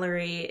house,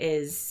 Valerie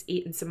is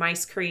eating some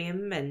ice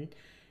cream and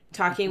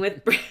talking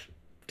with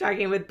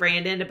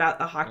Brandon about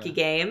the hockey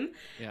game.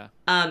 Yeah.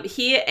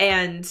 He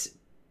and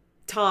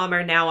Tom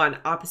are now on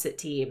opposite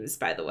teams,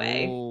 by the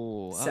way.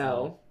 Ooh,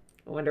 so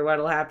I wonder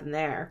what'll happen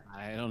there.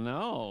 I don't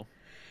know.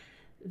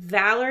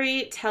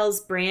 Valerie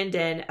tells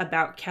Brandon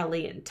about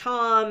Kelly and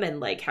Tom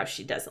and how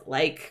she doesn't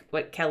like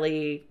what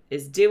Kelly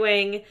is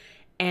doing.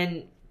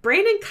 And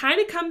Brandon kind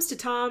of comes to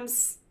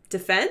Tom's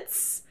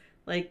defense,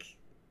 like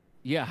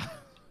Yeah.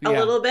 a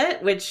little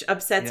bit, which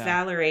upsets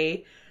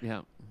Valerie.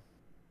 Yeah.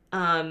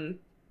 And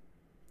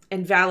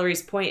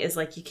Valerie's point is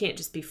like, you can't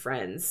just be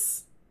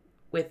friends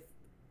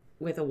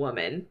with a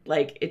woman.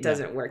 Like, it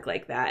doesn't work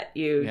like that.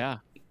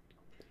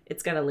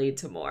 It's gonna lead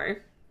to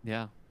more.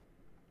 Yeah.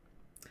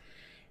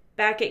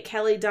 Back at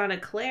Kelly Donna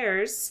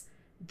Claire's,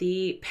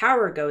 the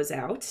power goes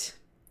out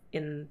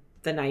in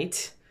the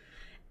night,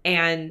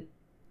 and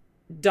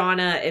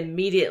Donna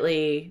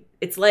immediately,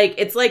 it's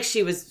like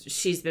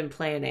she's been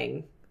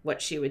planning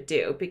what she would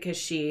do, because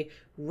she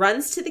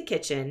runs to the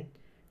kitchen,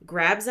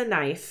 grabs a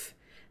knife,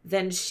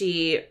 then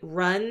she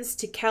runs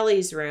to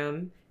Kelly's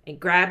room and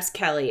grabs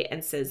Kelly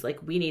and says, like,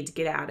 we need to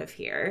get out of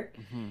here.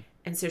 Mm-hmm.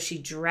 And so she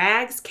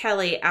drags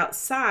Kelly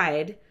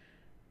outside,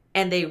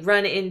 and they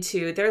run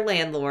into their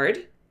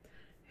landlord,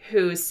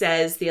 who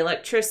says the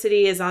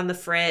electricity is on the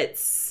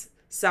fritz.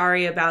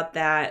 Sorry about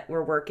that.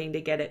 We're working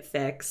to get it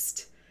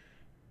fixed.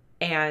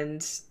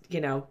 And,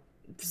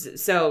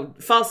 so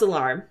false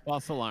alarm.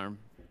 False alarm.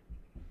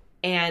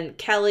 And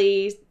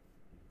Kelly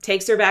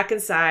takes her back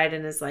inside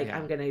and is like,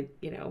 I'm going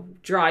to,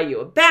 draw you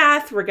a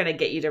bath. We're going to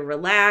get you to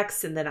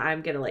relax. And then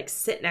I'm going to, like,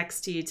 sit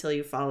next to you till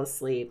you fall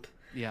asleep.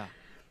 Yeah.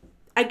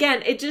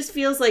 Again, it just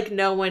feels like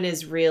no one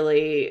is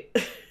really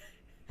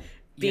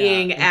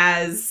being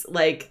as,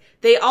 like,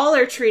 they all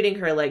are treating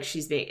her like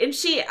she's being, and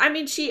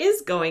she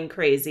is going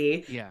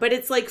crazy, but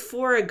it's like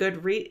for a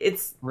good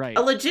it's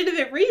a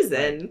legitimate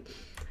reason. Right.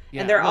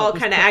 Yeah. And they're all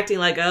kind of acting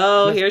like,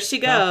 oh, here she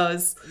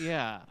goes.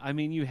 Yeah. I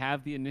mean, you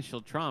have the initial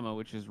trauma,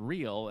 which is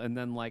real. And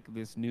then, like,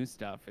 this new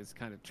stuff is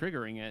kind of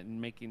triggering it and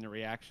making the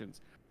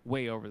reactions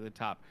way over the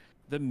top.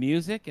 The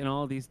music in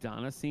all these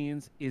Donna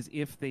scenes is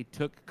if they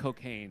took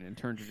cocaine and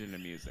turned it into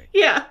music.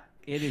 Yeah.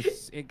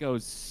 It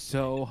goes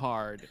so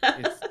hard.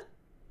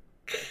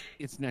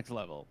 It's next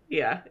level.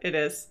 Yeah, it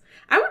is.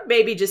 I would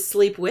maybe just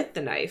sleep with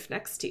the knife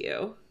next to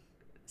you.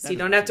 So you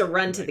don't have to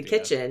run to the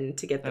kitchen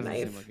to get the knife.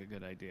 That doesn't seem like a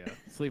good idea.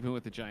 Sleeping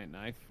with a giant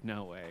knife?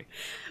 No way.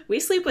 We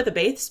sleep with a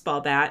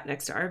baseball bat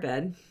next to our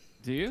bed.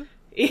 Do you?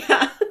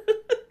 Yeah.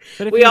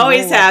 We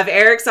always have.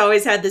 Eric's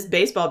always had this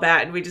baseball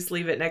bat, and we just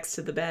leave it next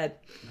to the bed.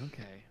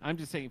 Okay. I'm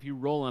just saying, if you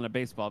roll on a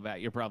baseball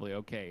bat, you're probably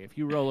okay. If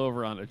you roll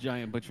over on a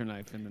giant butcher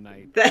knife in the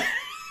night...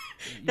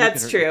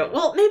 That's true.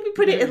 Well, maybe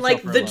put it in,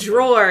 like, the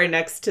drawer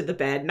next to the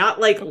bed,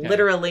 not, like,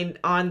 literally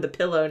on the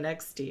pillow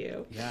next to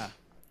you. Yeah.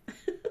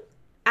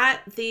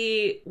 At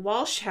the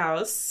Walsh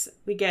house,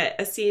 we get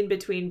a scene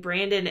between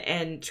Brandon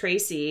and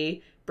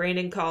Tracy.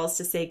 Brandon calls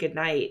to say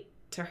goodnight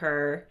to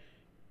her,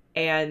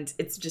 and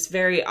it's just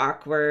very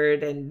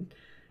awkward, and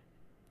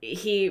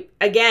he,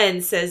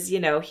 again, says,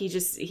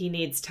 he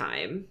needs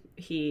time.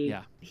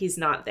 He's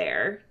not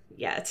there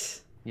yet.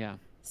 Yeah.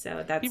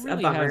 So that's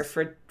really a bummer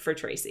for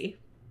Tracy.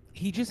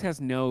 He just has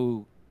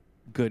no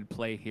good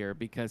play here,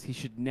 because he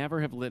should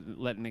never have let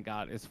it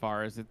got as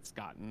far as it's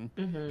gotten.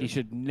 Mm-hmm. He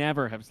should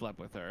never have slept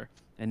with her.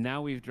 And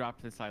now we've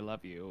dropped this I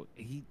love you.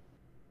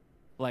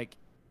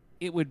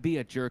 It would be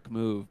a jerk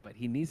move, but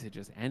he needs to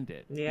just end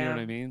it. Yeah. You know what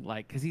I mean?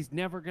 Like, because he's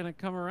never going to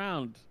come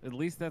around. At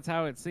least that's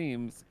how it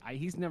seems.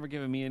 He's never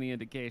given me any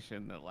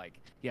indication that,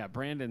 like,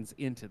 Brandon's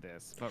into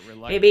this, but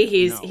maybe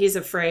he's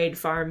afraid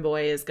Farm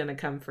Boy is going to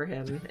come for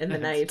him in the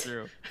night.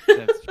 True.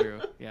 That's true.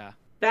 Yeah.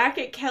 Back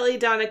at Kelly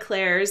Donna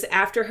Claire's,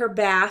 after her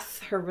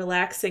bath, her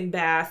relaxing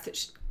bath,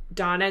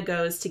 Donna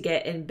goes to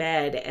get in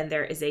bed, and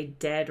there is a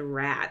dead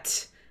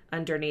rat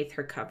underneath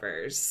her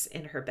covers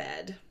in her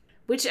bed.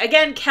 Which,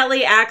 again,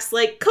 Kelly acts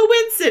like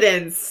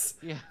coincidence.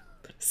 Yeah.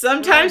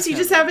 Sometimes you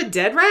just have a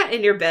dead rat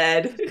in your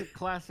bed. It's a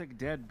classic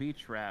dead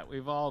beach rat.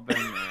 We've all been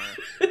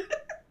there.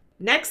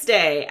 Next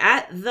day,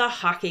 at the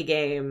hockey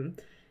game,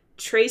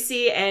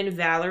 Tracy and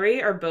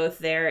Valerie are both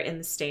there in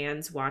the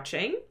stands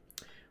watching.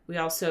 We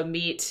also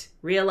meet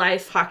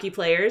real-life hockey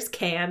players,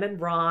 Cam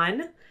and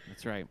Ron.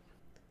 That's right.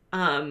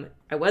 I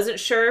wasn't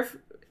sure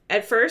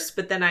at first,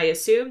 but then I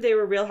assumed they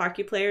were real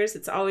hockey players.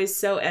 It's always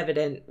so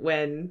evident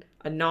when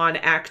a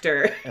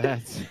non-actor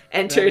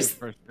enters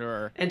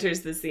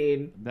the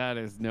scene. That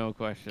is no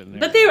question.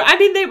 But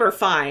they were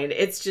fine.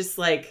 It's just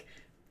like,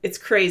 it's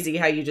crazy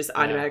how you just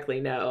automatically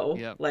know.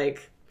 Yep.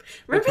 Like,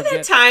 remember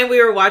that time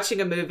we were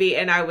watching a movie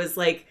and I was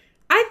like,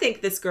 I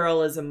think this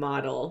girl is a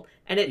model.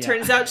 And it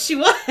turns out she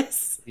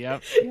was.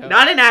 Yep.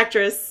 Not an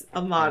actress,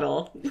 a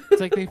model.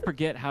 It's like they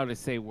forget how to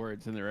say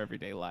words in their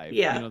everyday life.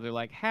 Yeah. They're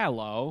like,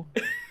 hello.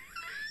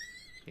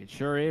 It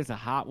sure is a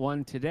hot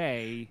one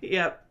today.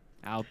 Yep.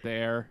 Out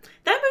there.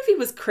 That movie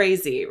was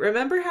crazy.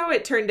 Remember how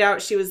it turned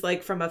out she was,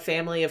 like, from a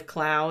family of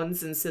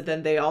clowns, and so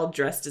then they all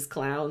dressed as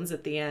clowns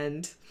at the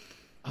end?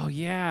 Oh,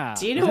 yeah.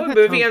 Do you know what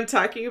movie I'm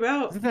talking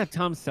about? Isn't that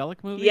Tom Selleck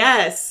movie?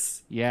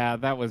 Yes. Yeah,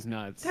 that was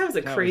nuts. That was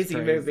a crazy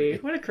movie.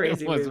 What a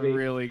crazy movie. It was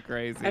really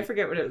crazy. I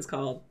forget what it was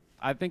called.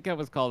 I think it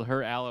was called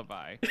Her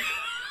Alibi.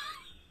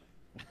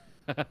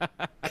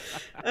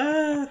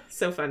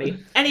 So funny.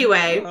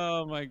 Anyway.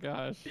 Oh my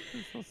gosh.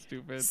 That's so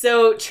stupid.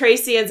 So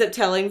Tracy ends up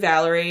telling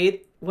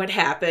Valerie what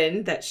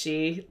happened, that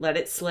she let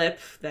it slip,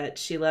 that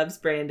she loves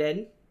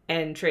Brandon.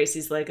 And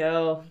Tracy's like,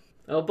 oh,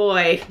 Oh,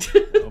 boy.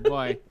 Oh,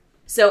 boy.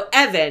 So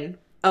Evan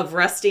of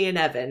Rusty and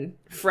Evan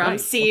from Right.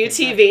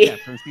 CUTV Okay, yeah,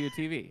 from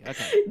CUTV.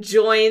 Okay.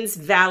 joins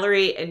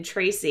Valerie and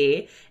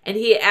Tracy, and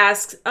he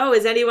asks, oh,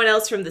 is anyone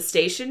else from the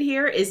station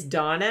here? Is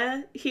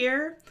Donna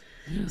here?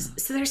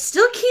 So they're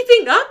still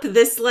keeping up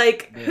this,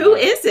 like, who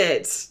is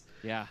it?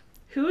 Yeah.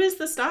 Who is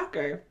the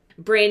stalker?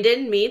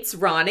 Brandon meets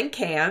Ron and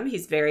Cam.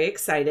 He's very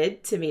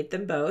excited to meet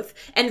them both.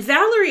 And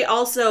Valerie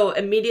also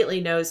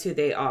immediately knows who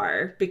they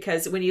are,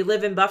 because when you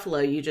live in Buffalo,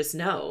 you just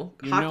know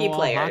hockey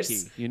players.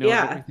 Hockey. You know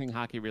everything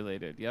hockey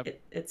related. Yep.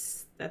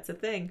 That's a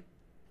thing.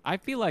 I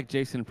feel like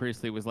Jason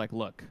Priestley was like,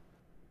 look,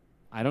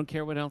 I don't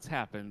care what else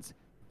happens.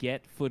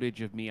 Get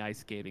footage of me ice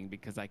skating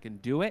because I can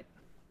do it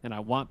and I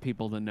want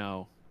people to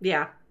know.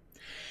 Yeah.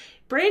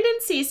 Brandon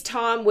sees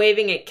Tom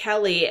waving at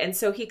Kelly, and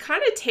so he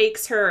kind of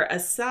takes her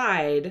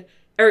aside,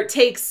 or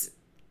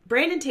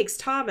Brandon takes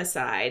Tom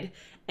aside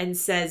and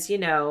says, you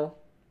know,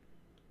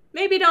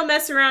 maybe don't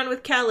mess around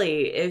with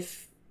Kelly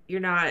if you're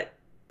not,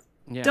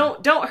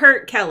 don't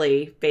hurt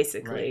Kelly,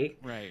 basically.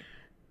 Right.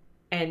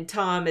 And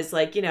Tom is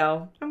like, you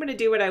know, I'm going to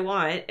do what I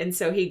want. And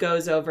so he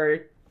goes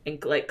over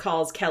and like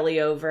calls Kelly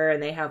over,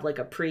 and they have like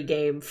a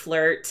pregame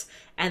flirt.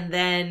 And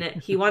then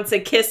he wants a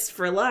kiss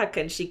for luck,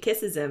 and she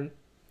kisses him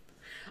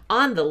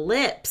on the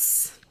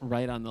lips.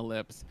 Right on the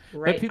lips.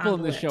 Right, but people on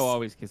in the this show lips.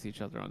 always kiss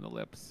each other on the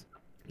lips.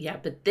 Yeah,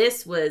 but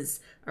this was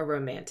a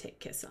romantic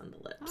kiss on the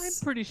lips.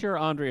 I'm pretty sure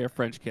Andrea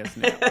French kissed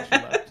now when she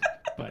left,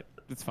 but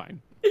it's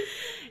fine.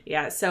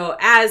 Yeah, so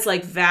as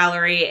like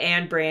Valerie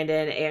and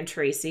Brandon and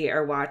Tracy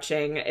are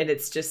watching, and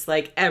it's just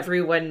like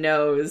everyone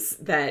knows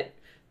that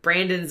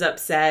Brandon's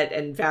upset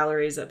and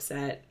Valerie's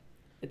upset.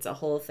 It's a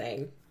whole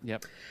thing.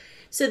 Yep.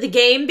 So the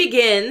game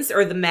begins,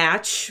 or the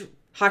match,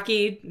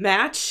 hockey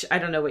match, I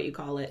don't know what you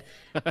call it.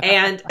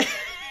 And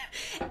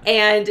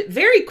and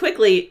very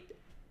quickly,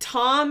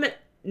 Tom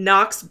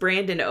knocks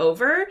Brandon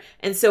over,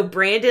 and so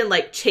Brandon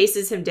like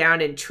chases him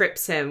down and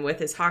trips him with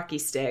his hockey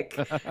stick,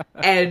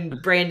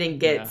 and Brandon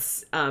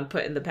gets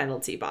put in the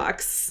penalty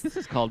box. This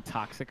is called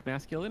toxic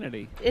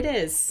masculinity. It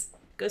is.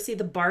 Go see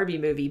the Barbie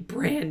movie,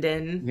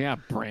 Brandon. Yeah,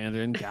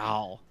 Brandon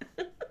Gal.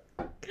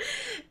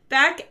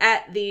 Back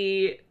at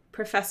the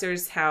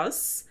professor's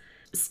house,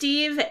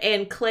 Steve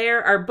and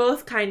Claire are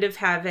both kind of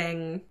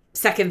having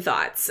second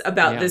thoughts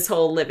about this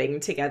whole living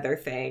together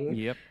thing.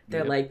 Yep.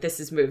 They're like, this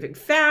is moving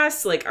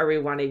fast. Like, are we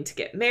wanting to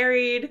get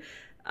married?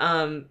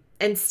 And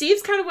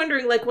Steve's kind of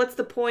wondering, like, what's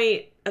the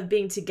point of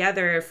being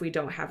together if we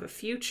don't have a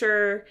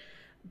future?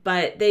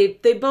 But they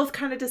both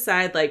kind of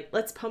decide, like,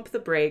 let's pump the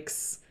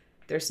brakes.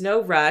 There's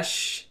no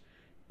rush.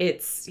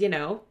 It's, you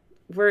know,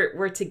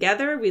 we're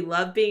together. We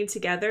love being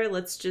together.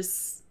 Let's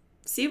just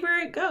see where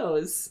it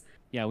goes.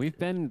 Yeah, we've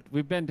been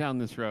down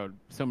this road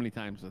so many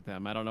times with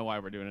them. I don't know why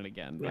we're doing it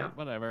again, but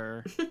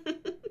whatever.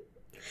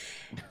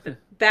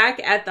 Back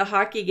at the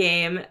hockey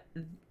game,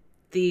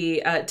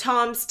 the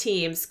Tom's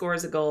team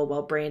scores a goal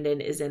while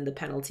Brandon is in the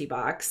penalty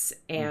box,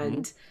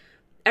 and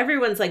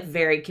everyone's like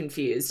very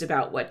confused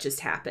about what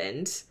just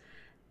happened.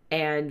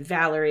 And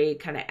Valerie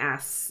kind of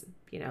asks,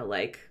 you know,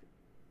 like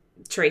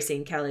Tracy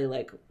and Kelly,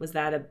 like, was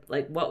that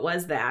what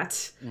was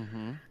that?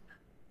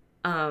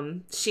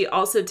 She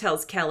also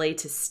tells Kelly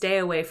to stay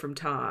away from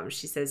Tom.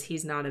 She says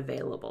he's not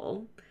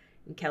available.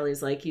 And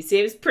Kelly's like, he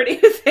seems pretty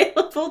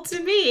available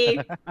to me.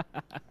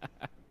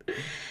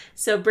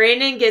 So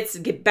Brandon gets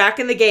back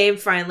in the game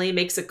finally,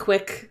 makes a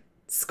quick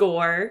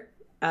score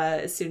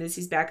as soon as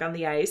he's back on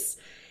the ice.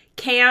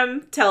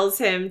 Cam tells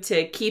him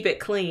to keep it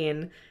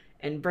clean,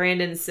 and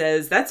Brandon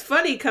says, that's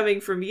funny coming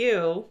from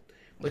you,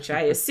 which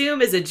I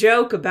assume is a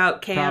joke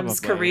about Cam's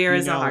career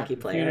as a hockey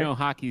player. You know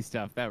hockey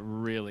stuff, that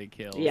really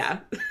kills. Yeah.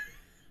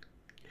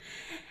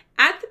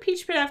 At the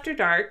Peach Pit after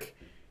dark,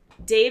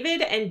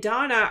 David and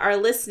Donna are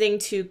listening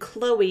to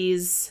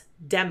Chloe's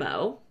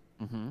demo,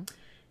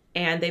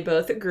 and they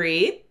both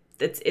agree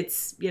that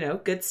it's, you know,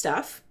 good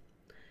stuff.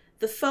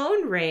 The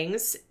phone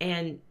rings,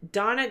 and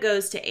Donna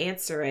goes to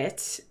answer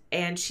it,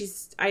 and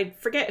I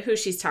forget who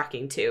she's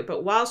talking to,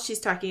 but while she's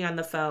talking on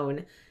the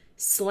phone,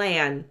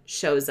 Slan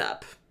shows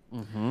up.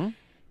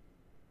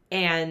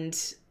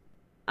 And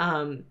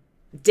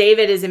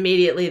David is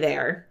immediately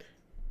there.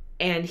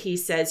 And he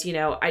says, you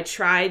know,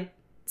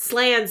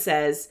 Slan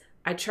says,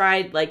 I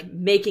tried like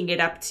making it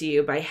up to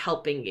you by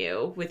helping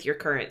you with your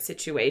current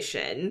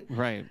situation.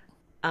 Right.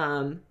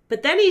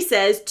 But then he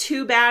says,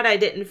 too bad I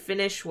didn't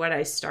finish what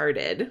I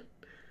started.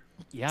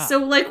 Yeah. So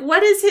like,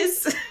 what is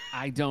his...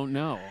 I don't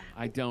know.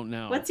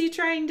 What's he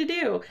trying to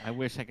do? I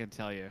wish I could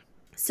tell you.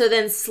 So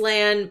then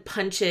Slan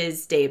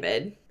punches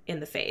David in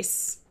the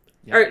face.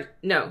 Yep. Or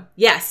no.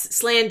 Yes.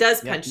 Slan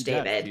does punch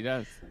David. He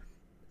does.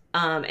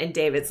 And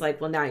David's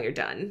like, well, now you're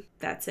done.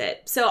 That's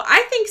it. So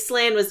I think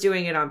Slan was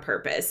doing it on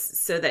purpose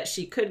so that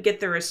she could get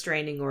the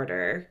restraining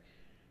order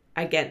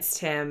against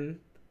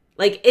him.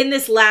 Like in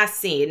this last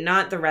scene,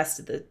 not the rest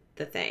of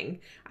the thing.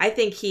 I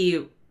think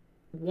he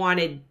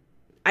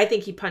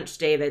punched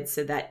David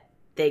so that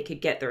they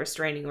could get the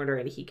restraining order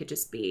and he could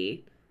just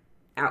be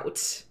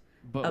out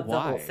but of why?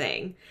 the whole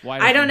thing. Why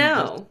I don't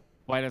know.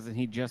 Why doesn't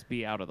he just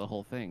be out of the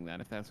whole thing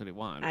then, if that's what he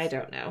wants? I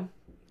don't know.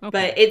 Okay.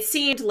 But it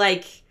seemed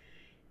like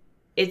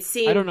I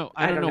don't know.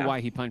 I don't know why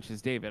he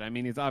punches David. I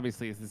mean, this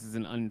is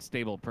an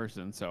unstable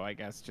person, so I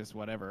guess just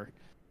whatever.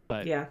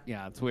 But yeah,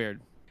 it's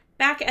weird.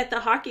 Back at the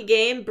hockey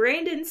game,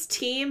 Brandon's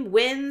team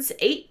wins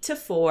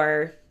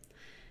 8-4.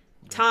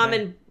 Tom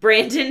and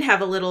Brandon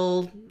have a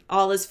little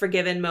all is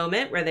forgiven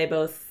moment where they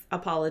both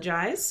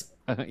apologize.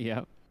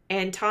 Yeah.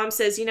 And Tom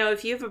says,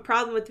 if you have a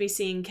problem with me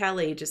seeing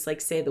Kelly, just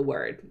like say the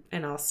word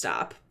and I'll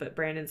stop. But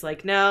Brandon's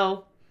like,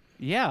 no.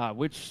 Yeah,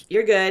 which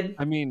you're good.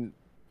 I mean,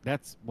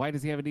 why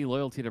does he have any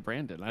loyalty to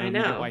Brandon? I don't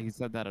know why he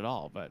said that at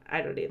all, but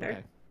I don't either.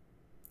 Okay.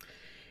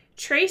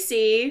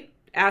 Tracy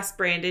asked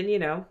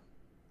Brandon,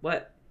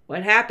 what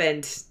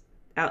happened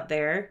out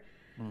there.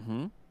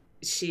 Mm-hmm.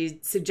 She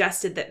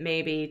suggested that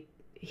maybe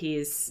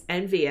he's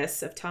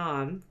envious of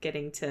Tom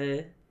getting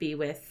to be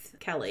with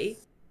Kelly.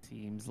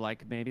 Seems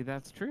like maybe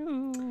that's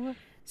true.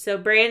 So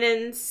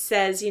Brandon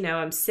says,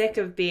 I'm sick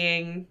of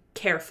being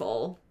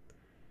careful.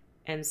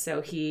 And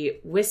so he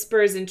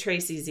whispers in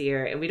Tracy's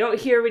ear, and we don't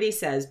hear what he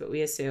says, but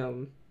we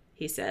assume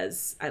he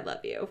says, I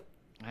love you.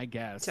 I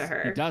guess. To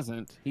her.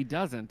 He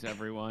doesn't,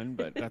 everyone,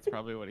 but that's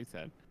probably what he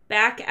said.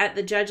 Back at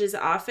the judge's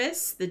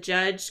office, the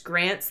judge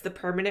grants the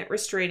permanent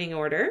restraining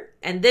order.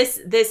 And this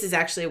is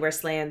actually where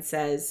Slan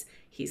says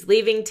he's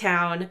leaving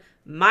town.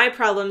 My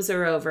problems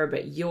are over,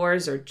 but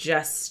yours are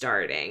just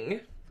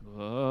starting.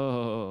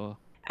 Whoa.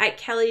 At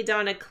Kelly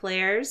Donna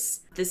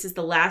Claire's, this is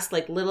the last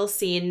little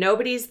scene.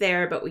 Nobody's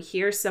there, but we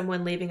hear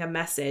someone leaving a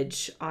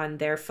message on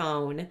their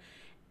phone.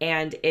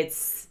 And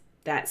it's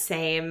that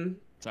same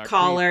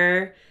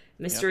caller,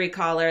 mystery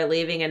caller,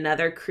 leaving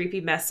another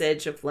creepy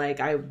message of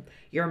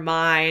you're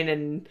mine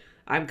and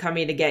I'm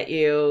coming to get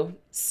you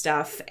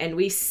stuff. And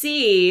we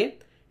see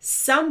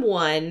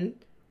someone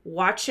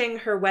watching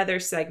her weather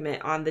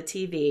segment on the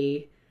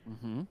TV.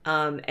 Mm-hmm.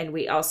 And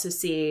we also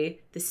see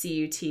the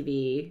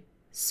CUTV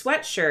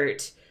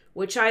sweatshirt,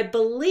 which I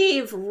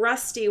believe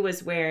Rusty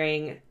was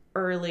wearing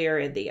earlier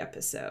in the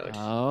episode.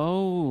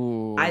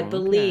 Oh. I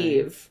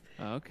believe.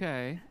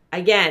 Okay.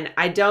 Again,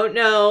 I don't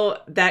know.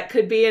 That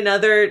could be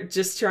another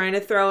just trying to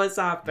throw us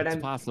off, but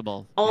I'm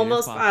possible.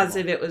 Almost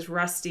positive it was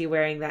Rusty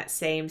wearing that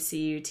same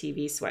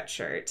CUTV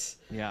sweatshirt.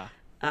 Yeah.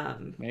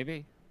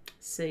 Maybe.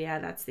 So yeah,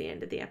 that's the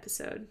end of the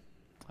episode.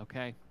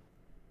 Okay.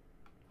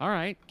 All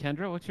right,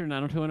 Kendra, what's your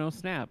 90210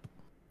 snap?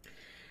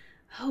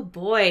 Oh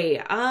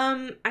boy.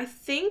 I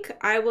think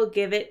I will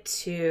give it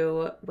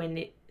to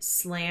when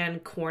Slan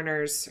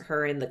corners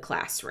her in the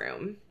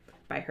classroom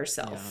by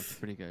herself. Yeah,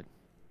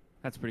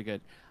 that's pretty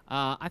good.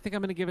 I think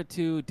I'm going to give it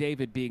to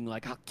David being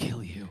like, I'll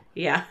kill you.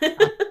 Yeah.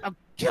 I'll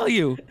kill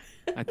you.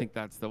 I think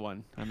that's the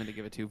one I'm going to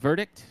give it to.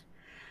 Verdict?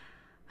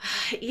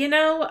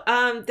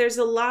 There's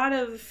a lot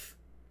of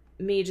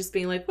me just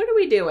being like, what are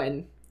we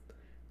doing?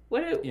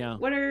 What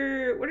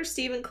are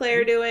Steve and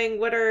Claire doing?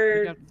 We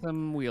got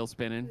some wheel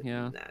spinning,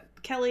 yeah.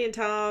 Kelly and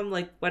Tom,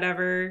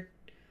 whatever.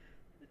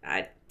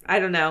 I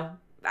don't know.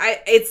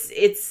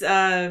 It's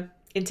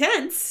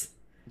intense.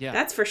 Yeah.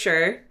 That's for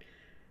sure.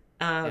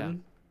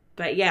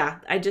 But yeah,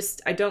 I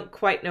don't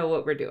quite know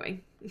what we're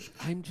doing.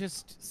 I'm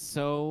just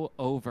so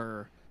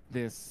over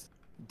this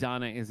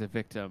Donna is a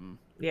victim.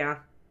 Yeah.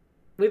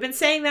 We've been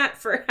saying that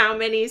for how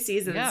many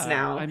seasons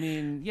now? I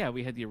mean,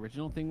 we had the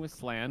original thing with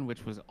Slan,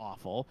 which was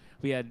awful.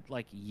 We had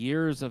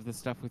years of the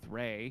stuff with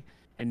Ray,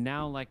 and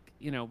now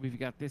we've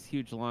got this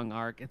huge long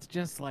arc. It's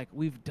just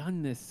we've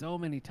done this so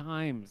many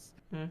times.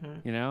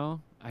 Mm-hmm.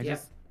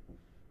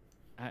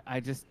 I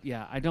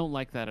don't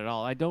like that at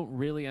all. I don't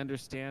really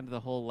understand the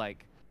whole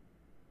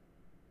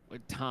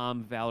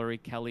Tom, Valerie,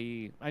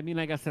 Kelly. I mean,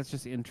 I guess that's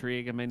just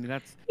intrigue. I mean, I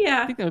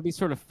think that would be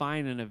sort of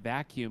fine in a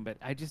vacuum, but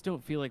I just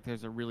don't feel like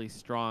there's a really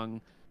strong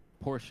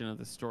portion of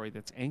the story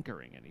that's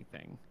anchoring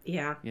anything.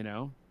 Yeah.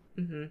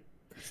 Mm-hmm.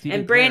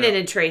 And Brandon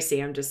and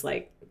Tracy, I'm just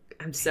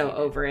I'm so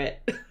over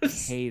it.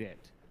 Hate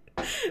it.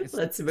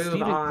 Let's move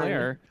Steve on. And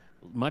Claire,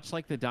 much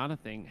like the Donna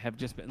thing, have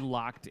just been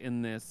locked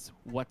in this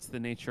what's the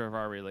nature of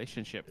our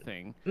relationship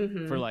thing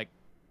for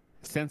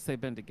since they've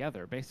been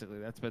together. Basically,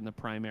 that's been the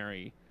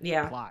primary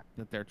plot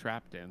that they're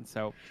trapped in.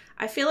 So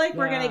I feel like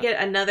we're going to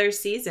get another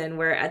season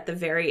where at the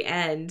very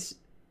end,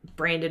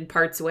 Brandon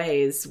parts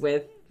ways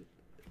with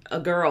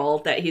a girl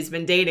that he's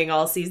been dating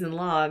all season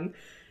long,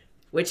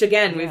 which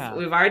again,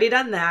 we've already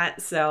done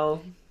that.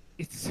 So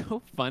it's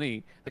so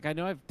funny. I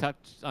know I've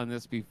touched on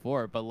this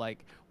before, but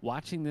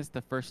watching this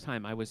the first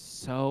time, I was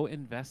so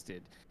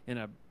invested in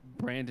a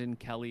Brandon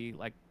Kelly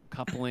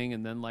coupling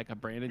and then a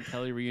Brandon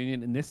Kelly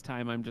reunion. And this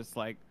time I'm just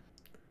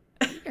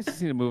you guys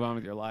just need to move on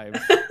with your lives,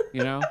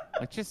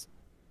 just.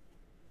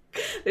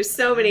 There's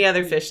so many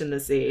other fish in the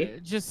sea.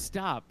 Just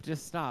stop.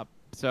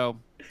 So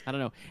I don't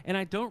know, and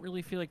I don't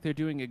really feel like they're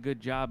doing a good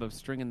job of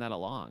stringing that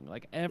along.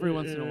 Every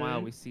once in a while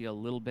we see a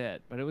little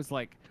bit, but it was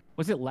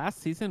was it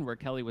last season where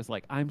Kelly was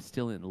like, "I'm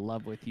still in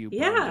love with you,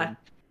 Brandon. Yeah.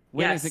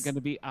 When is it going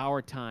to be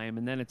our time?"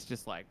 And then it's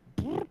just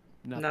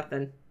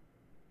nothing.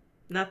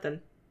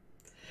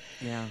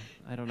 Yeah,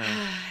 I don't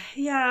know.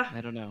 Yeah.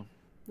 I don't know.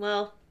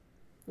 Well,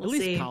 We'll At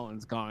least see.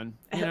 Colin's gone.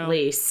 At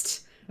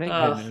least. Thank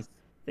goodness.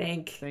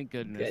 Thank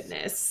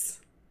goodness.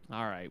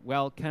 All right.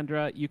 Well,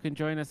 Kendra, you can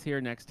join us here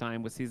next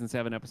time with Season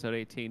 7, Episode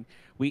 18.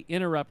 We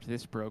interrupt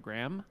this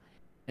program.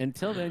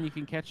 Until then, you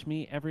can catch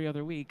me every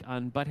other week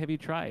on But Have You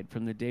Tried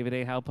from the David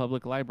A. Howe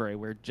Public Library.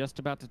 We're just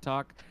about to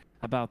talk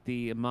about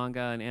the manga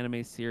and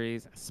anime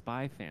series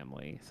Spy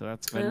Family. So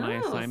that's been my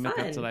assignment.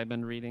 Fun. That's what I've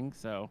been reading.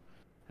 So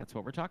that's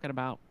what we're talking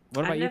about.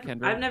 What about you,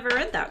 Kendra? I've never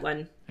read that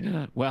one.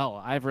 Well,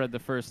 I've read the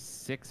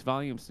first 6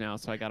 volumes now,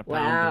 so I got to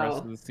pound the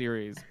rest of the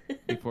series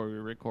before we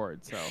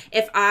record. So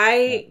if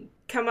I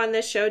come on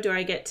this show, do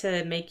I get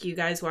to make you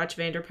guys watch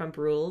Vanderpump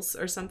Rules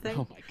or something?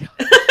 Oh my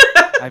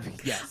god!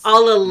 Yes.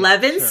 All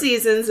 11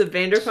 seasons of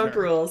Vanderpump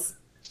Rules.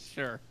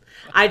 Sure.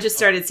 I just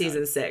started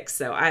season 6,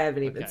 so I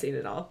haven't even seen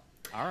it all.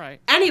 All right.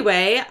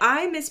 Anyway,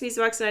 I Miss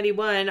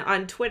Musicbox91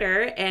 on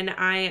Twitter, and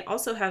I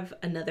also have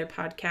another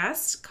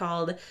podcast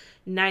called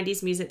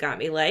 90s Music Got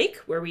Me Like,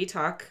 where we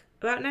talk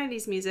about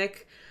 90s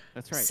music.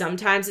 That's right.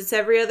 Sometimes it's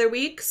every other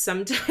week.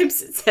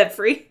 Sometimes it's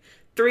every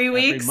 3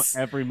 weeks.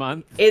 Every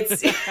month.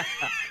 It's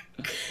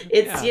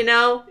you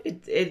know,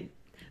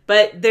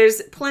 but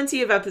there's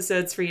plenty of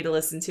episodes for you to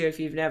listen to if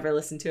you've never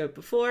listened to it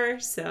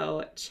before.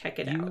 So check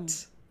it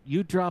out.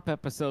 You drop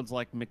episodes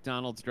like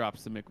McDonald's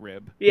drops the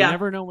McRib. Yeah. You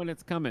never know when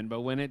it's coming,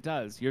 but when it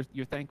does, you're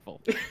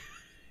thankful.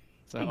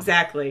 So.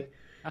 Exactly.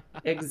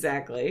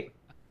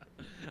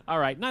 All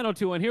right,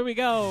 9021, here we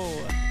go.